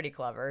 that's pretty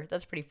clever.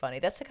 That's pretty funny.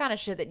 That's the kind of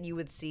shit that you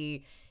would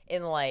see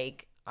in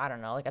like, I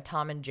don't know, like a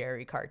Tom and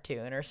Jerry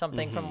cartoon or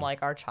something from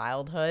like our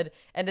childhood.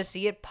 And to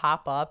see it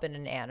pop up in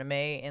an anime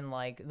in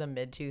like the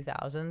mid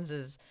 2000s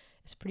is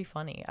pretty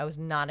funny. I was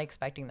not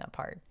expecting that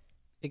part.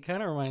 It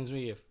kind of reminds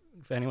me, if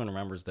anyone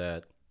remembers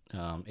that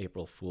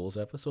April Fool's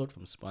episode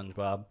from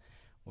SpongeBob,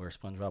 where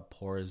SpongeBob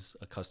pours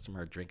a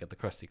customer a drink at the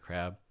Krusty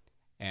Krab,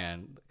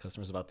 and the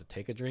customer's about to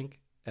take a drink,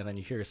 and then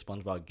you hear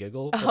SpongeBob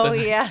giggle. But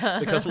then yeah.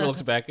 The customer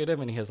looks back at him,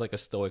 and he has like a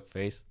stoic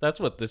face. That's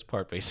what this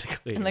part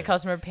basically And is. the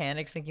customer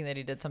panics thinking that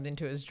he did something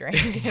to his drink,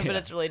 but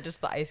it's really just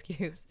the ice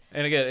cubes.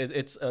 And again,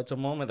 it's a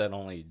moment that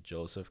only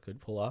Joseph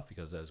could pull off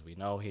because, as we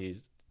know,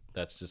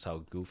 that's just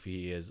how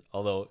goofy he is.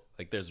 Although,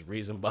 like, there's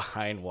reason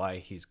behind why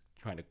he's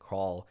trying to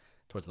crawl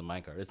towards the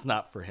minecart. It's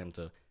not for him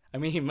to. I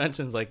mean, he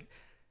mentions like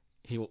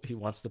he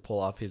wants to pull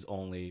off his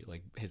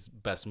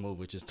best move,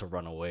 which is to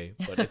run away,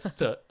 but it's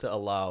to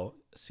allow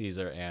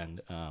Caesar and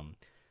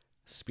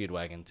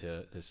Speedwagon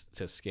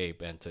to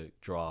escape and to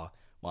draw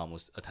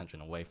Wamu's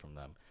attention away from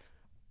them.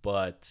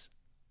 But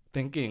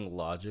thinking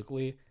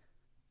logically,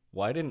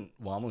 why didn't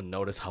Wamu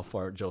notice how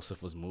far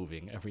Joseph was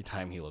moving every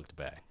time he looked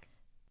back?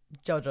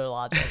 JoJo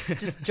logic.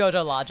 Just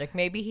JoJo logic.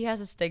 Maybe he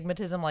has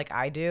astigmatism like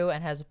I do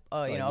and has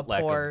a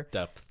lack poor of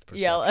depth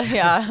perception.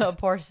 yeah, a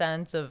poor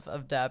sense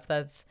of depth.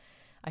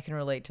 I can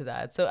relate to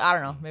that. So I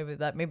don't know.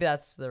 Maybe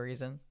that's the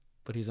reason.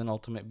 But he's an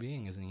ultimate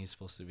being, isn't he? He's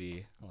supposed to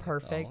be like,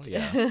 perfect. Oh,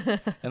 yeah.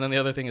 And then the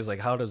other thing is like,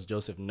 how does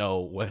Joseph know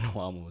when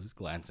Wamu was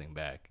glancing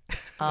back?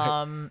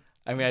 I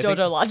mean,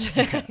 JoJo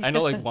logic. I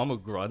know like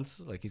Wamu grunts,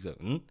 like he's like,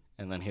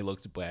 and then he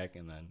looks back,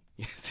 and then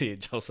you see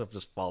Joseph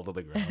just fall to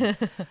the ground.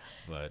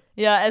 But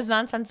yeah, as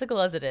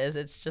nonsensical as it is,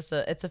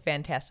 it's a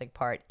fantastic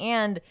part,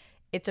 and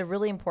it's a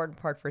really important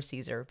part for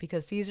Caesar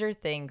because Caesar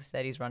thinks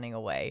that he's running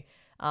away.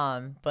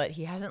 But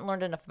he hasn't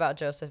learned enough about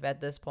Joseph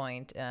at this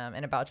point,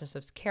 and about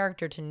Joseph's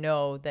character to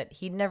know that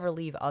he'd never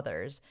leave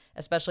others,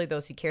 especially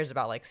those he cares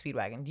about, like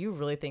Speedwagon. Do you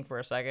really think for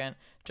a second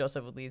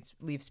Joseph would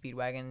leave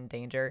Speedwagon in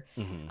danger?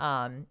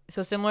 Mm-hmm.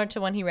 So similar to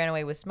when he ran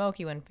away with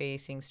Smokey when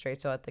facing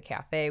Straight So at the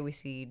cafe, we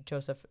see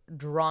Joseph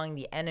drawing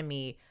the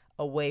enemy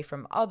away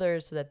from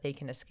others so that they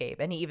can escape.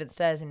 And he even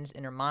says in his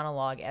inner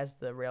monologue as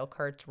the rail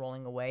cart's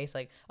rolling away, he's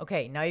like,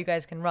 okay, now you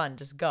guys can run.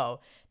 Just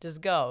go.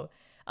 Just go.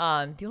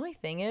 The only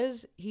thing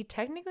is, he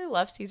technically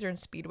left Caesar and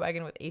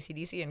Speedwagon with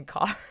AC/DC and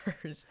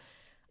cars.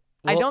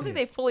 I don't think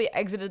they fully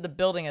exited the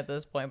building at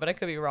this point, but I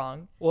could be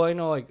wrong. Well, I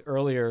know like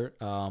earlier,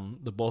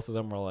 the both of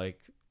them were like,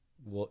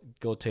 "We'll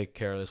go take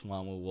care of this,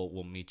 Wamu.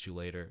 We'll meet you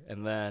later."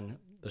 And then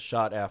the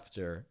shot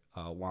after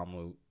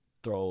Wamu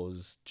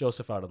throws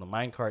Joseph out of the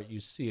minecart, you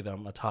see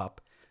them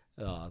atop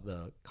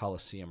the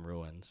Colosseum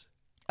ruins.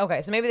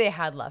 Okay, so maybe they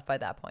had left by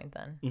that point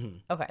then. Mm-hmm.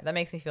 Okay, that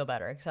makes me feel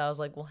better because I was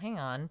like, well, hang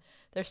on.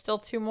 There's still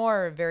two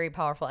more very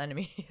powerful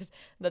enemies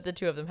that the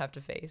two of them have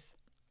to face.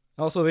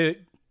 Also, they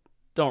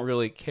don't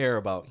really care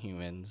about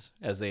humans,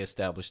 as they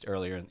established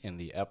earlier in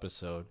the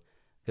episode,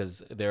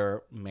 because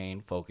their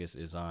main focus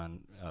is on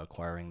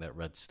acquiring that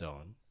red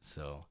stone.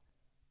 So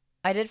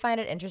I did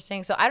find it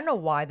interesting. So I don't know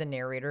why the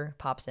narrator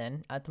pops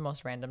in at the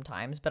most random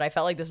times, but I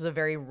felt like this is a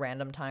very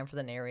random time for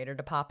the narrator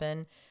to pop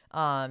in,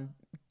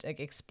 like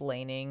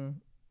explaining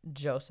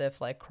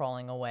Joseph like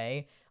crawling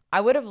away.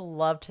 I would have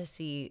loved to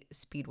see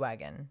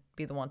Speedwagon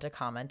be the one to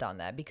comment on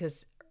that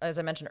because, as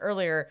I mentioned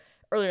earlier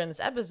in this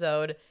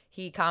episode,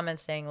 he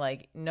comments saying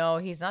like, no,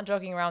 he's not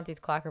joking around with these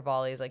clacker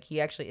volleys. Like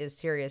he actually is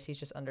serious. He's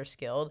just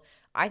underskilled.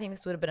 I think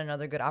this would have been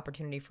another good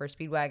opportunity for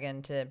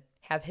Speedwagon to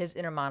have his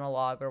inner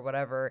monologue or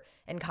whatever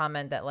and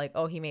comment that like,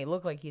 oh, he may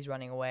look like he's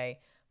running away,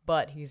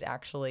 but he's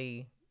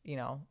actually,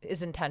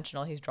 is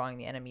intentional. He's drawing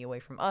the enemy away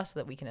from us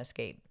so that we can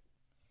escape.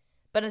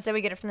 But instead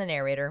we get it from the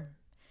narrator,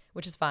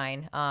 which is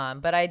fine.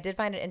 But I did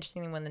find it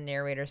interesting when the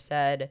narrator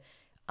said,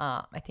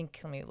 I think,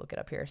 let me look it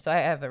up here. So I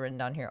have it written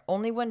down here.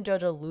 Only when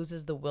Jojo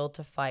loses the will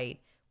to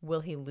fight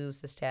will he lose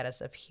the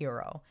status of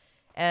hero.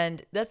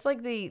 And that's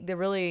like the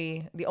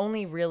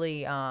only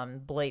really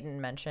blatant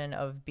mention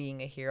of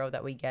being a hero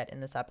that we get in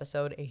this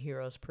episode, a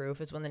hero's proof,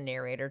 is when the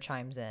narrator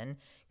chimes in.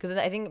 Because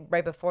I think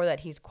right before that,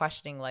 he's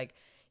questioning, like,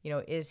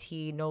 is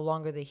he no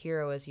longer the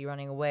hero? Is he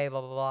running away?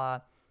 Blah, blah, blah.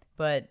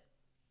 But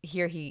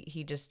here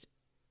he just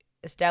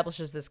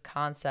establishes this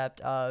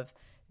concept of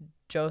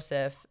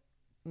Joseph,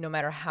 no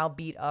matter how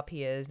beat up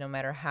he is, no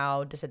matter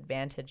how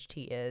disadvantaged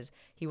he is,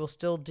 he will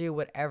still do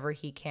whatever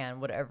he can,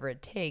 whatever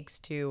it takes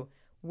to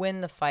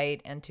win the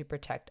fight and to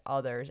protect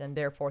others. And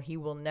therefore, he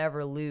will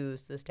never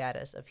lose the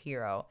status of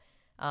hero.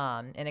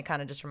 And it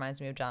kind of just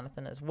reminds me of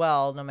Jonathan as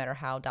well. No matter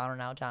how down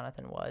and out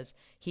Jonathan was,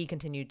 he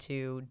continued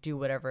to do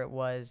whatever it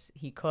was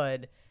he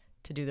could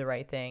to do the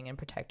right thing and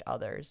protect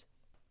others.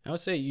 I would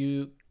say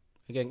you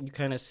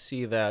kind of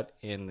see that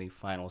in the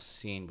final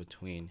scene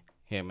between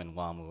him and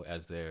Wamu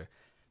as they're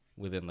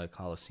within the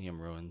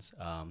Colosseum ruins.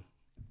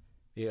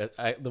 The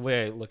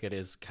way I look at it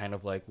is kind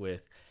of like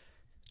with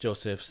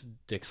Joseph's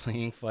dick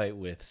slinging fight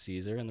with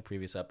Caesar in the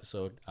previous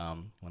episode,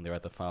 when they're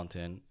at the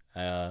fountain.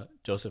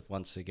 Joseph,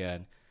 once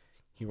again,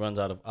 he runs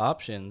out of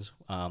options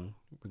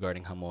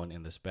regarding Hamon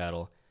in this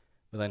battle,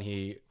 but then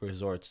he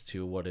resorts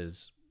to what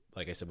is,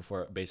 like I said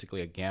before,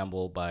 basically a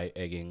gamble by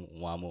egging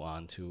Wamu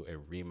on to a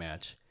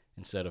rematch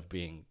instead of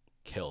being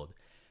killed.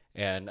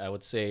 And I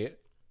would say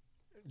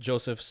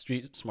Joseph's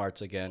street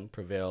smarts again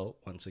prevail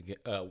once again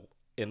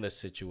in this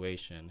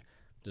situation,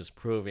 just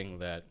proving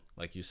that,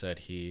 like you said,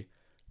 he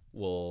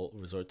will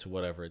resort to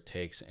whatever it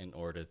takes in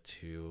order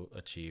to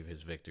achieve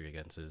his victory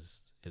against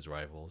his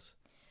rivals.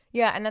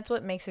 Yeah, and that's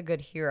what makes a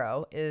good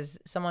hero, is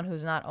someone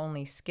who's not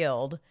only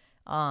skilled,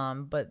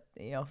 but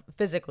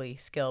physically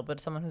skilled, but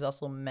someone who's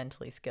also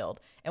mentally skilled.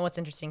 And what's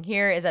interesting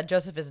here is that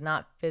Joseph is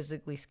not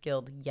physically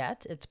skilled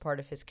yet. It's part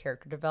of his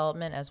character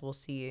development, as we'll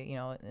see,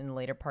 in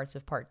later parts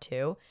of part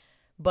 2.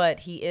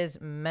 But he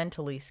is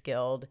mentally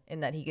skilled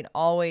in that he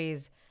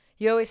always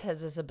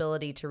has this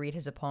ability to read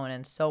his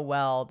opponents so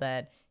well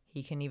that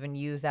he can even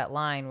use that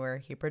line where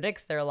he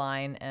predicts their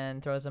line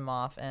and throws them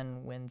off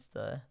and wins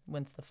the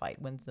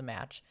fight, wins the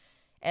match.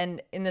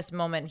 And in this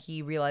moment,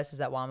 he realizes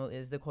that Wamu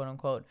is the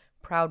quote-unquote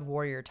proud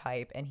warrior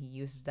type, and he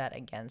uses that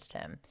against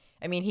him.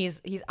 I mean,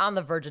 he's on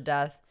the verge of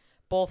death,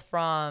 both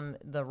from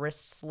the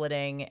wrist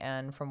slitting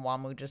and from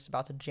Wamu just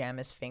about to jam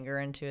his finger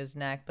into his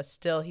neck, but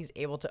still he's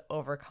able to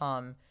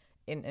overcome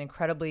an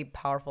incredibly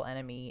powerful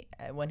enemy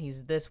when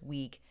he's this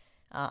weak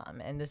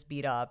and this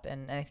beat up.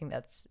 And I think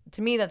that's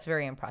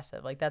very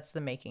impressive. Like, that's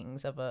the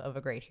makings of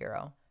a great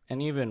hero.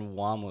 And even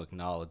Wamu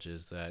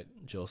acknowledges that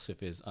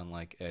Joseph is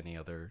unlike any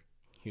other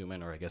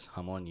human, or I guess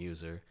Hamon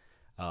user.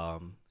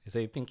 Is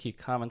I think he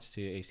comments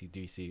to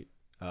AC/DC,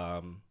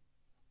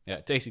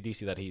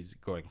 that he's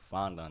growing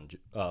fond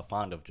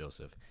of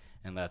Joseph,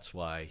 and that's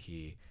why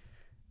he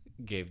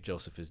gave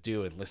Joseph his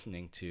due in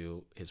listening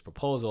to his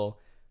proposal,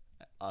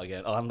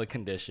 again on the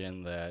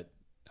condition that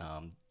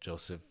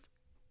Joseph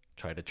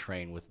try to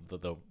train with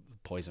the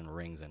poison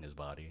rings in his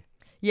body.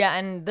 Yeah,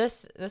 and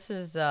this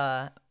is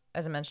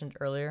as I mentioned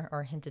earlier,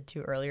 or hinted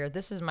to earlier,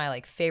 this is my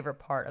favorite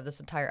part of this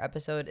entire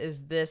episode,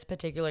 is this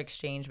particular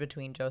exchange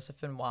between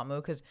Joseph and Wamu,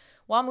 because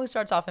Wamu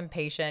starts off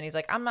impatient. He's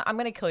like, I'm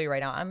gonna kill you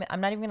right now. I'm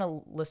not even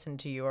gonna listen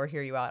to you or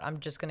hear you out. I'm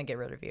just gonna get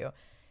rid of you.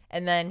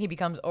 And then he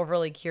becomes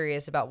overly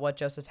curious about what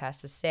Joseph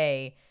has to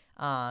say,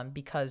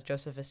 because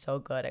Joseph is so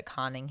good at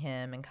conning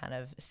him and kind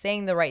of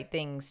saying the right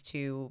things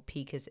to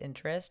pique his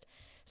interest.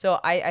 So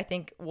I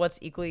think what's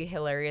equally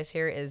hilarious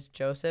here is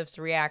Joseph's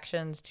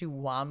reactions to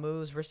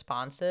Wamu's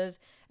responses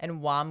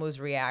and Wamu's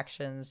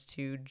reactions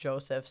to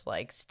Joseph's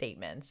like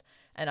statements.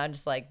 And I'm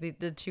just like,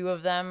 the two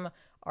of them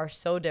are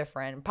so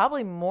different,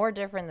 probably more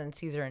different than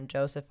Caesar and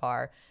Joseph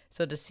are.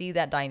 So to see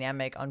that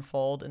dynamic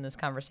unfold in this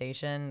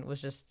conversation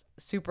was just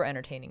super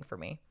entertaining for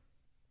me.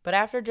 But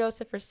after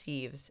Joseph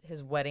receives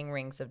his wedding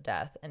rings of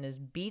death and is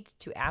beat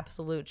to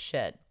absolute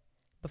shit,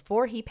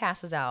 before he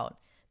passes out,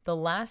 the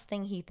last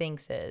thing he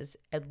thinks is,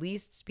 at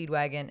least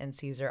Speedwagon and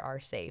Caesar are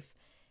safe.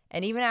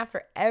 And even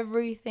after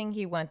everything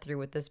he went through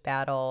with this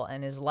battle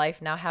and his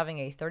life now having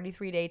a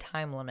 33-day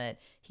time limit,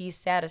 he's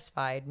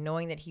satisfied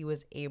knowing that he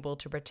was able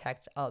to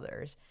protect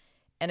others.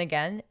 And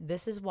again,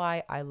 this is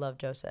why I love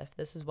Joseph.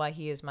 This is why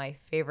he is my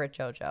favorite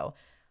JoJo.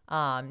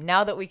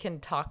 Now that we can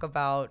talk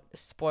about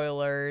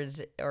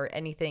spoilers or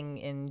anything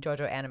in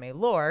JoJo anime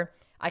lore,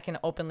 I can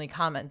openly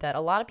comment that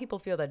a lot of people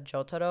feel that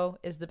Jotaro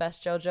is the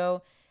best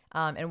JoJo.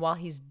 And while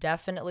he's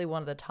definitely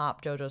one of the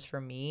top JoJos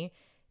for me,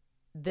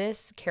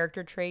 this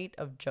character trait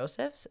of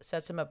Joseph's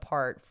sets him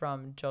apart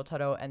from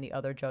Jotaro and the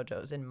other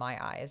JoJos in my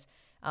eyes.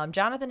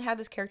 Jonathan had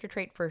this character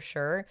trait for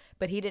sure,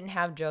 but he didn't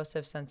have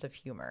Joseph's sense of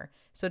humor.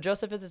 So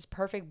Joseph is this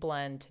perfect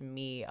blend to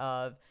me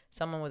of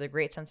someone with a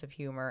great sense of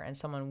humor and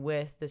someone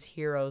with this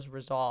hero's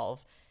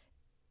resolve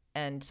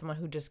and someone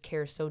who just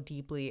cares so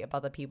deeply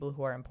about the people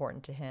who are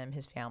important to him,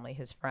 his family,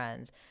 his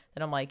friends,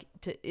 that I'm like,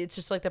 it's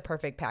just like the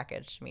perfect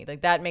package to me.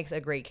 Like that makes a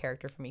great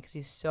character for me because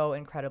he's so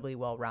incredibly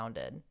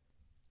well-rounded.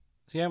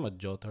 See, I'm a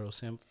Jotaro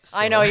simp. So,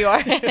 I know you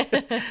are.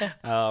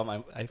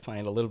 I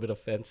find a little bit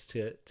offense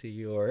to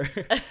your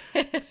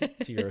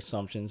to your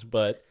assumptions,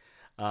 but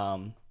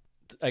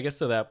I guess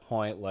to that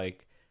point,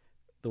 like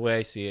the way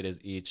I see it is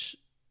each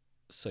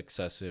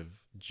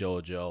successive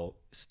JoJo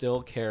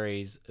still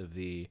carries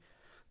the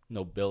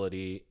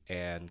nobility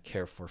and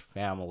care for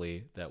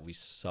family that we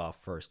saw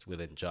first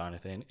within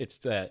Jonathan. It's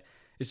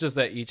just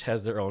that each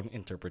has their own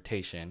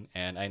interpretation,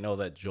 and I know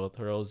that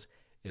Jotaro's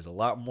is a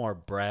lot more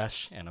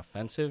brash and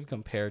offensive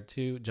compared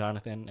to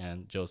Jonathan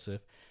and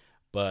Joseph.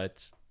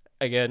 But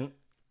again,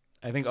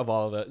 I think of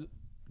all the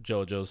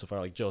JoJos so far,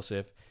 like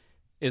Joseph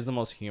is the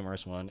most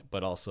humorous one,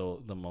 but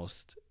also the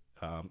most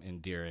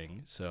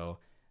endearing. So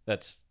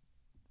that's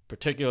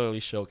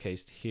particularly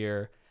showcased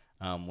here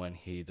when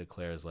he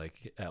declares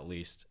like at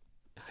least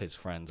his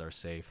friends are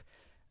safe.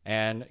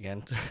 And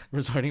again,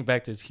 resorting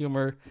back to his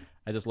humor,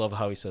 I just love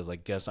how he says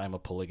like, "Guess I'm a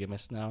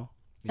polygamist now."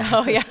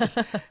 Oh yeah.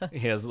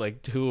 He has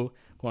like two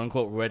quote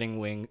unquote wedding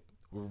wings.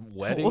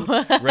 Two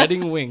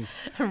wedding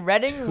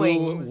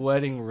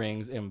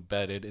rings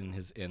embedded in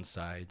his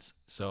insides.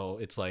 So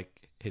it's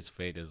like his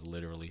fate is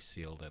literally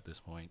sealed at this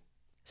point.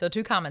 So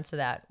 2 comments to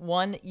that.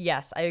 One,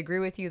 yes, I agree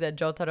with you that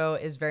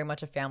Jotaro is very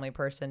much a family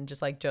person,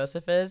 just like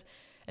Joseph is.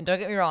 And don't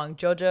get me wrong,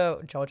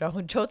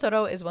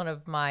 Jotaro is one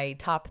of my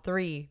top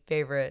 3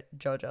 favorite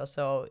JoJo.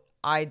 So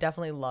I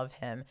definitely love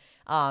him.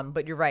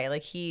 But you're right,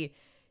 like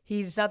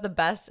he's not the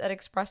best at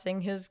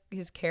expressing his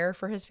care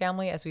for his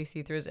family, as we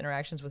see through his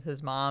interactions with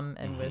his mom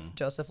and with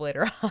Joseph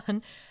later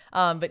on.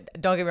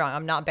 But don't get me wrong,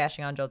 I'm not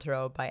bashing on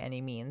Jotaro by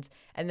any means.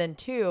 And then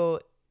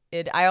 2,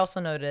 I also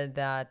noted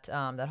that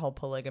that whole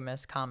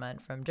polygamous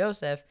comment from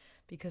Joseph,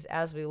 because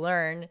as we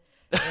learn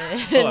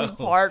in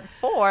part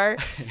 4,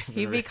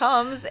 he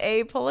becomes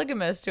a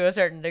polygamist to a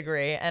certain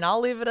degree. And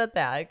I'll leave it at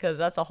that because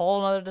that's a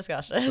whole other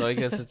discussion. So I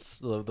guess it's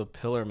the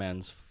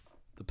Pillarmen's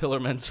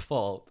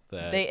fault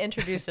that they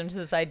introduced him to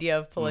this idea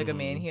of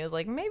polygamy, and he was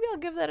like, maybe I'll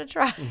give that a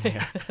try.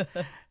 Yeah.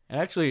 And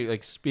actually,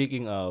 like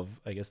speaking of,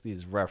 I guess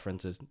these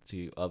references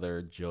to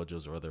other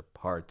JoJos or other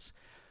parts,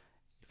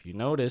 if you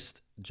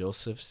noticed,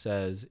 Joseph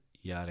says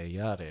 "yare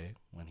yare"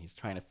 when he's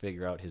trying to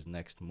figure out his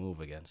next move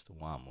against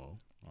Wamu.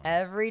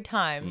 Every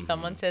time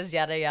someone says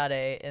 "yare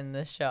yare" in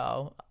this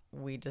show,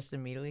 we just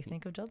immediately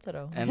think of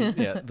Jotaro. And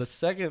yeah, the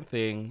second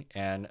thing,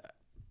 and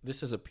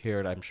this has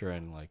appeared, I'm sure,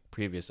 in like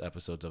previous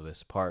episodes of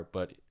this part,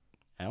 but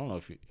I don't know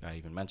if I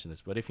even mentioned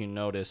this, but if you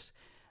notice,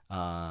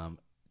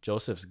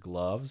 Joseph's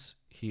gloves,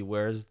 he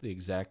wears the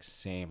exact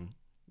same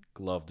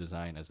glove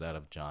design as that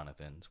of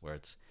Jonathan's, where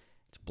it's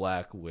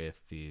black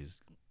with these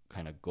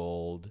kind of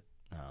gold,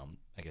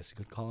 I guess you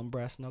could call them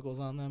brass knuckles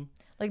on them.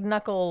 Like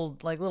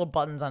little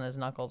buttons on his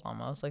knuckles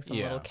almost, like some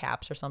little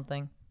caps or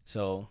something.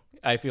 So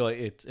I feel like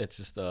it's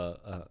just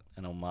an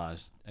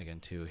homage, again,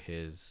 to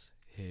his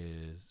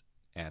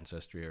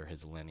ancestry or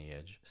his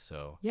lineage.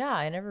 So yeah,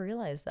 I never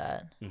realized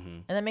that.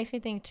 And that makes me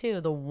think too,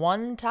 the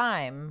one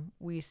time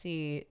we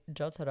see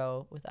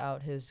Jotaro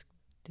without his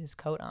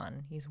coat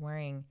on, he's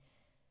wearing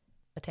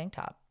a tank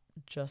top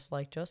just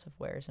like Joseph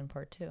wears in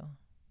part 2.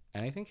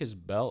 And I think his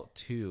belt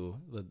too,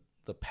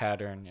 the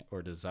pattern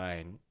or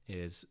design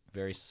is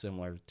very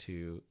similar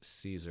to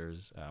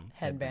Caesar's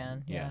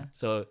headband. Yeah.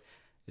 So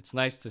it's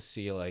nice to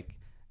see like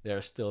there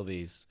are still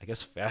these, I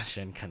guess,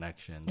 fashion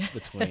connections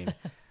between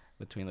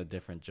the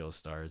different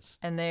Joestars.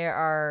 And they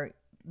are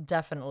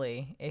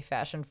definitely a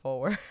fashion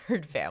forward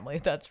family,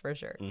 that's for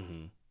sure.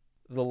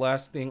 the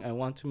last thing I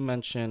want to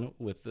mention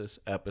with this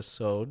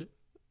episode,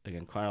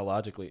 again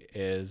chronologically,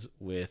 is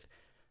with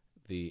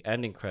the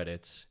ending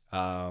credits.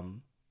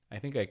 I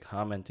think I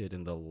commented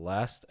in the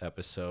last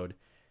episode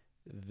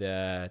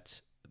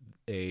that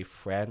a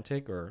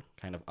frantic or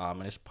kind of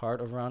ominous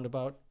part of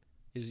Roundabout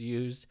is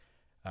used,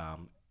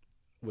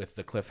 with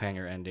the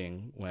cliffhanger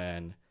ending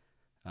when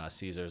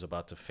Caesar is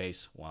about to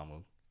face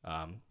Wamu,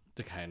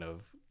 to kind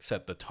of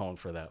set the tone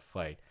for that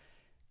fight.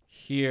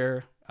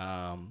 Here,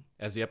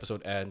 as the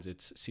episode ends,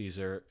 it's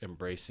Caesar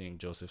embracing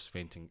Joseph's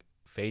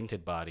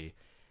fainted body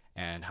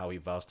and how he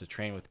vows to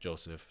train with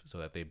Joseph so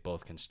that they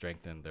both can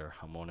strengthen their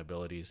Hamon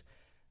abilities.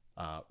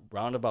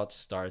 Roundabout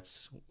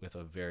starts with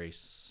a very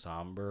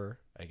somber,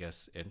 I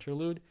guess,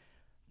 interlude,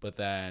 but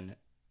then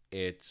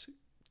it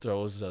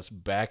throws us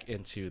back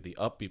into the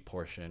upbeat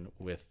portion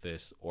with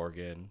this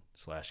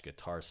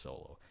organ/guitar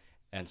solo.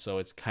 And so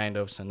it's kind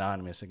of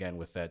synonymous again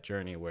with that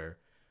journey where,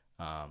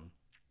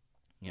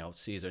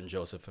 Caesar and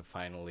Joseph have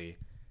finally,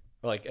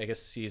 I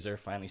guess Caesar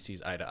finally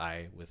sees eye to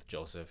eye with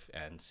Joseph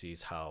and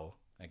sees how,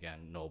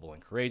 again, noble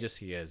and courageous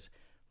he is,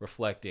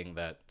 reflecting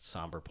that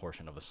somber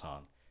portion of the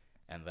song.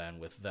 And then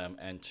with them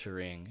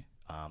entering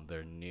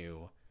their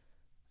new,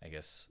 I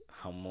guess,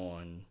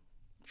 Hamon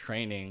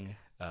training,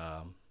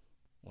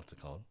 what's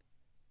it called?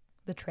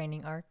 The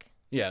training arc.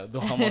 Yeah, the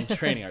Hamon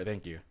training arc,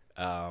 thank you.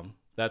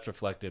 That's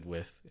reflected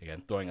with,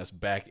 again, throwing us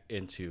back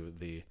into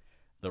the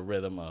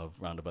rhythm of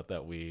Roundabout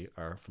that we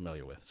are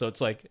familiar with. So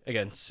it's like,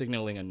 again,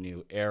 signaling a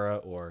new era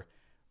or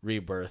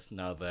rebirth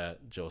now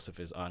that Joseph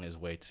is on his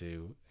way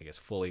to, I guess,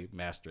 fully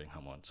mastering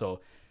Hamon.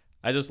 So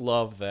I just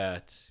love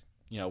that,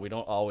 we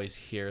don't always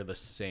hear the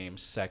same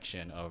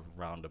section of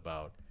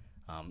Roundabout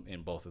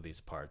in both of these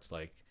parts.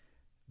 Like,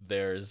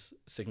 there's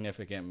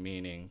significant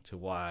meaning to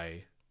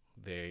why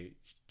they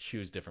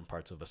choose different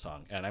parts of the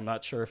song. And I'm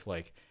not sure if,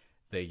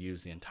 they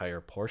use the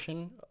entire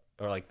portion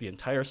or, the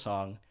entire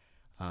song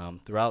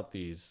throughout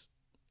these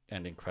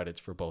ending credits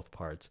for both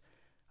parts.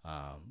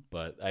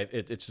 But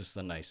it's just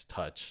a nice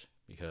touch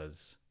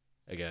because,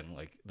 again,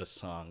 the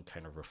song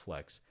kind of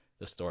reflects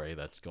the story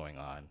that's going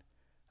on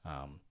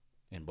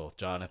in both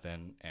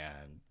Jonathan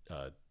and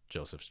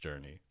Joseph's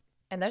journey.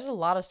 And there's a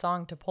lot of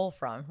song to pull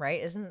from, right?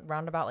 Isn't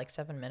Roundabout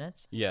 7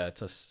 minutes? Yeah,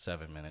 it's a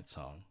 7-minute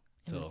song.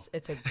 So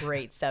It's a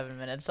great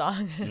 7-minute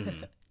song.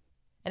 Mm-hmm.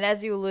 And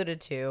as you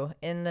alluded to,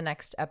 in the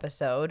next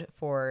episode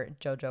for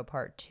JoJo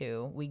Part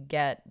 2, we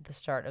get the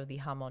start of the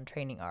Hamon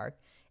training arc.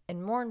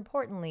 And more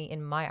importantly,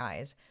 in my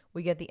eyes,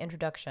 we get the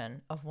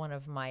introduction of one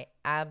of my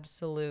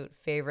absolute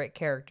favorite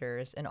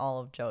characters in all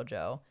of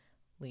JoJo,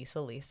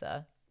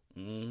 Lisa.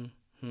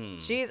 Mm-hmm.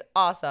 She's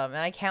awesome,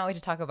 and I can't wait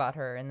to talk about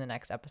her in the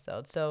next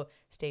episode. So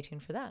stay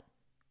tuned for that.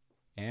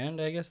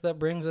 And I guess that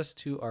brings us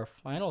to our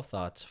final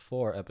thoughts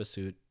for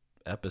episode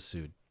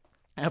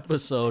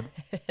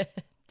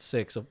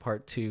 6 of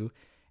Part 2,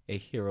 A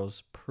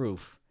Hero's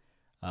Proof.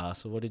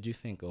 So what did you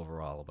think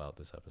overall about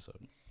this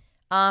episode?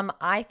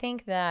 I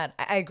think that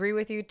I agree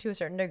with you to a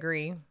certain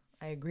degree.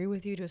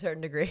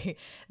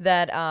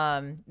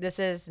 That this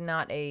is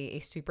not a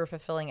super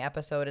fulfilling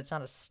episode. It's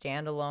not a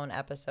standalone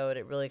episode.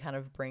 It really kind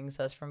of brings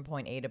us from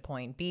point A to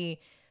point B.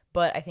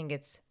 But I think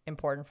it's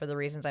important for the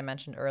reasons I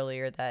mentioned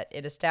earlier, that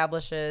it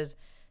establishes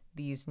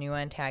these new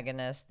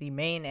antagonists, the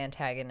main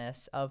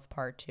antagonists of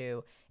Part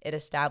 2. It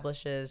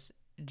establishes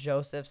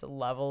Joseph's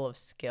level of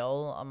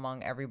skill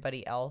among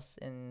everybody else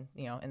in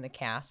the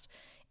cast,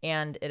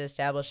 and it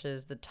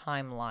establishes the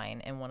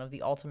timeline and one of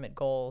the ultimate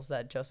goals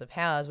that Joseph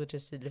has, which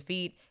is to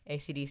defeat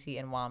AC/DC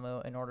and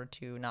Wamu in order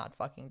to not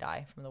fucking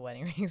die from the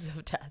wedding rings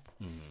of death.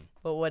 Mm-hmm.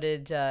 But what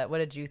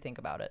did you think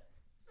about it?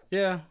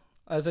 Yeah,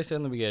 as I said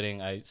in the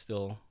beginning, I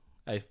feel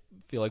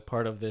like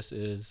part of this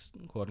is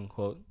quote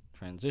unquote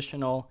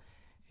transitional.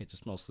 It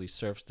just mostly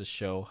serves to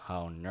show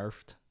how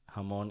nerfed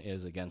Hamon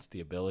is against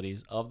the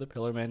abilities of the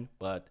Pillarmen,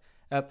 but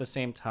at the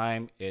same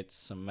time, it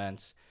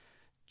cements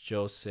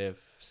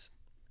Joseph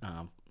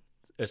in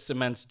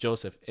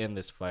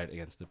this fight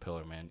against the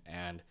Pillarmen.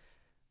 And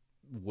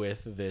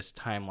with this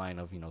timeline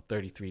of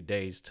 33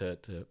 days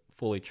to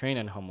fully train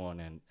in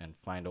Hamon and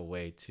find a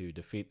way to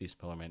defeat these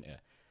Pillarmen,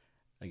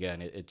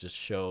 again, it just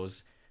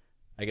shows.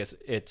 I guess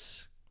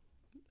it's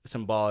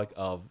symbolic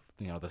of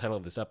the title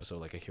of this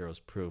episode, like A Hero's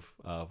Proof,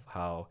 of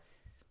how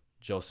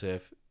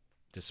Joseph,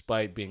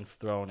 despite being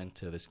thrown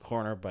into this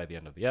corner by the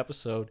end of the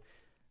episode,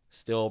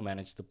 still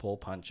managed to pull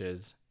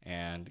punches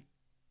and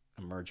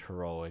emerge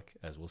heroic,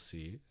 as we'll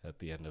see at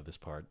the end of this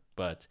part.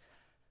 But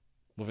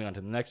moving on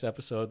to the next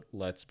episode,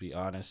 let's be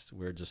honest,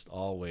 we're just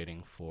all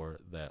waiting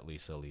for that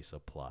Lisa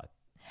plot.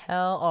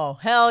 Hell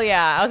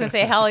yeah. I was going to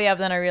say hell yeah, but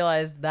then I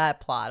realized that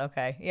plot.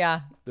 Okay.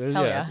 Yeah.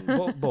 Hell yeah.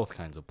 Both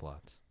kinds of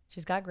plots.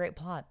 She's got great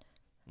plot.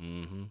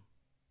 Mm-hmm.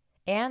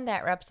 And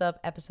that wraps up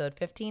episode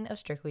 15 of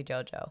Strictly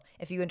JoJo.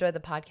 If you enjoyed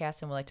the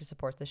podcast and would like to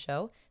support the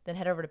show, then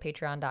head over to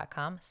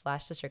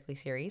patreon.com/The Strictly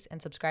Series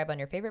and subscribe on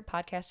your favorite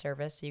podcast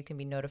service so you can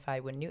be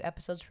notified when new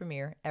episodes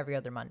premiere every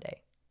other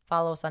Monday.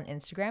 Follow us on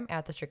Instagram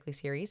at The Strictly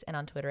Series and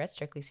on Twitter at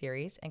Strictly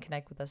Series, and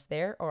connect with us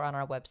there or on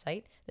our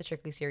website,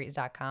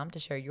 thestrictlyseries.com, to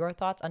share your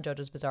thoughts on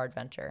JoJo's Bizarre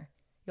Adventure.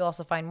 You'll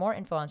also find more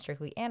info on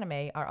Strictly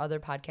Anime, our other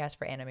podcast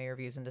for anime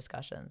reviews and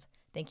discussions.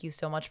 Thank you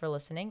so much for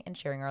listening and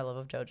sharing our love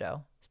of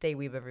JoJo. Stay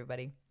weeb,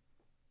 everybody.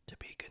 To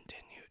be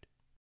continued.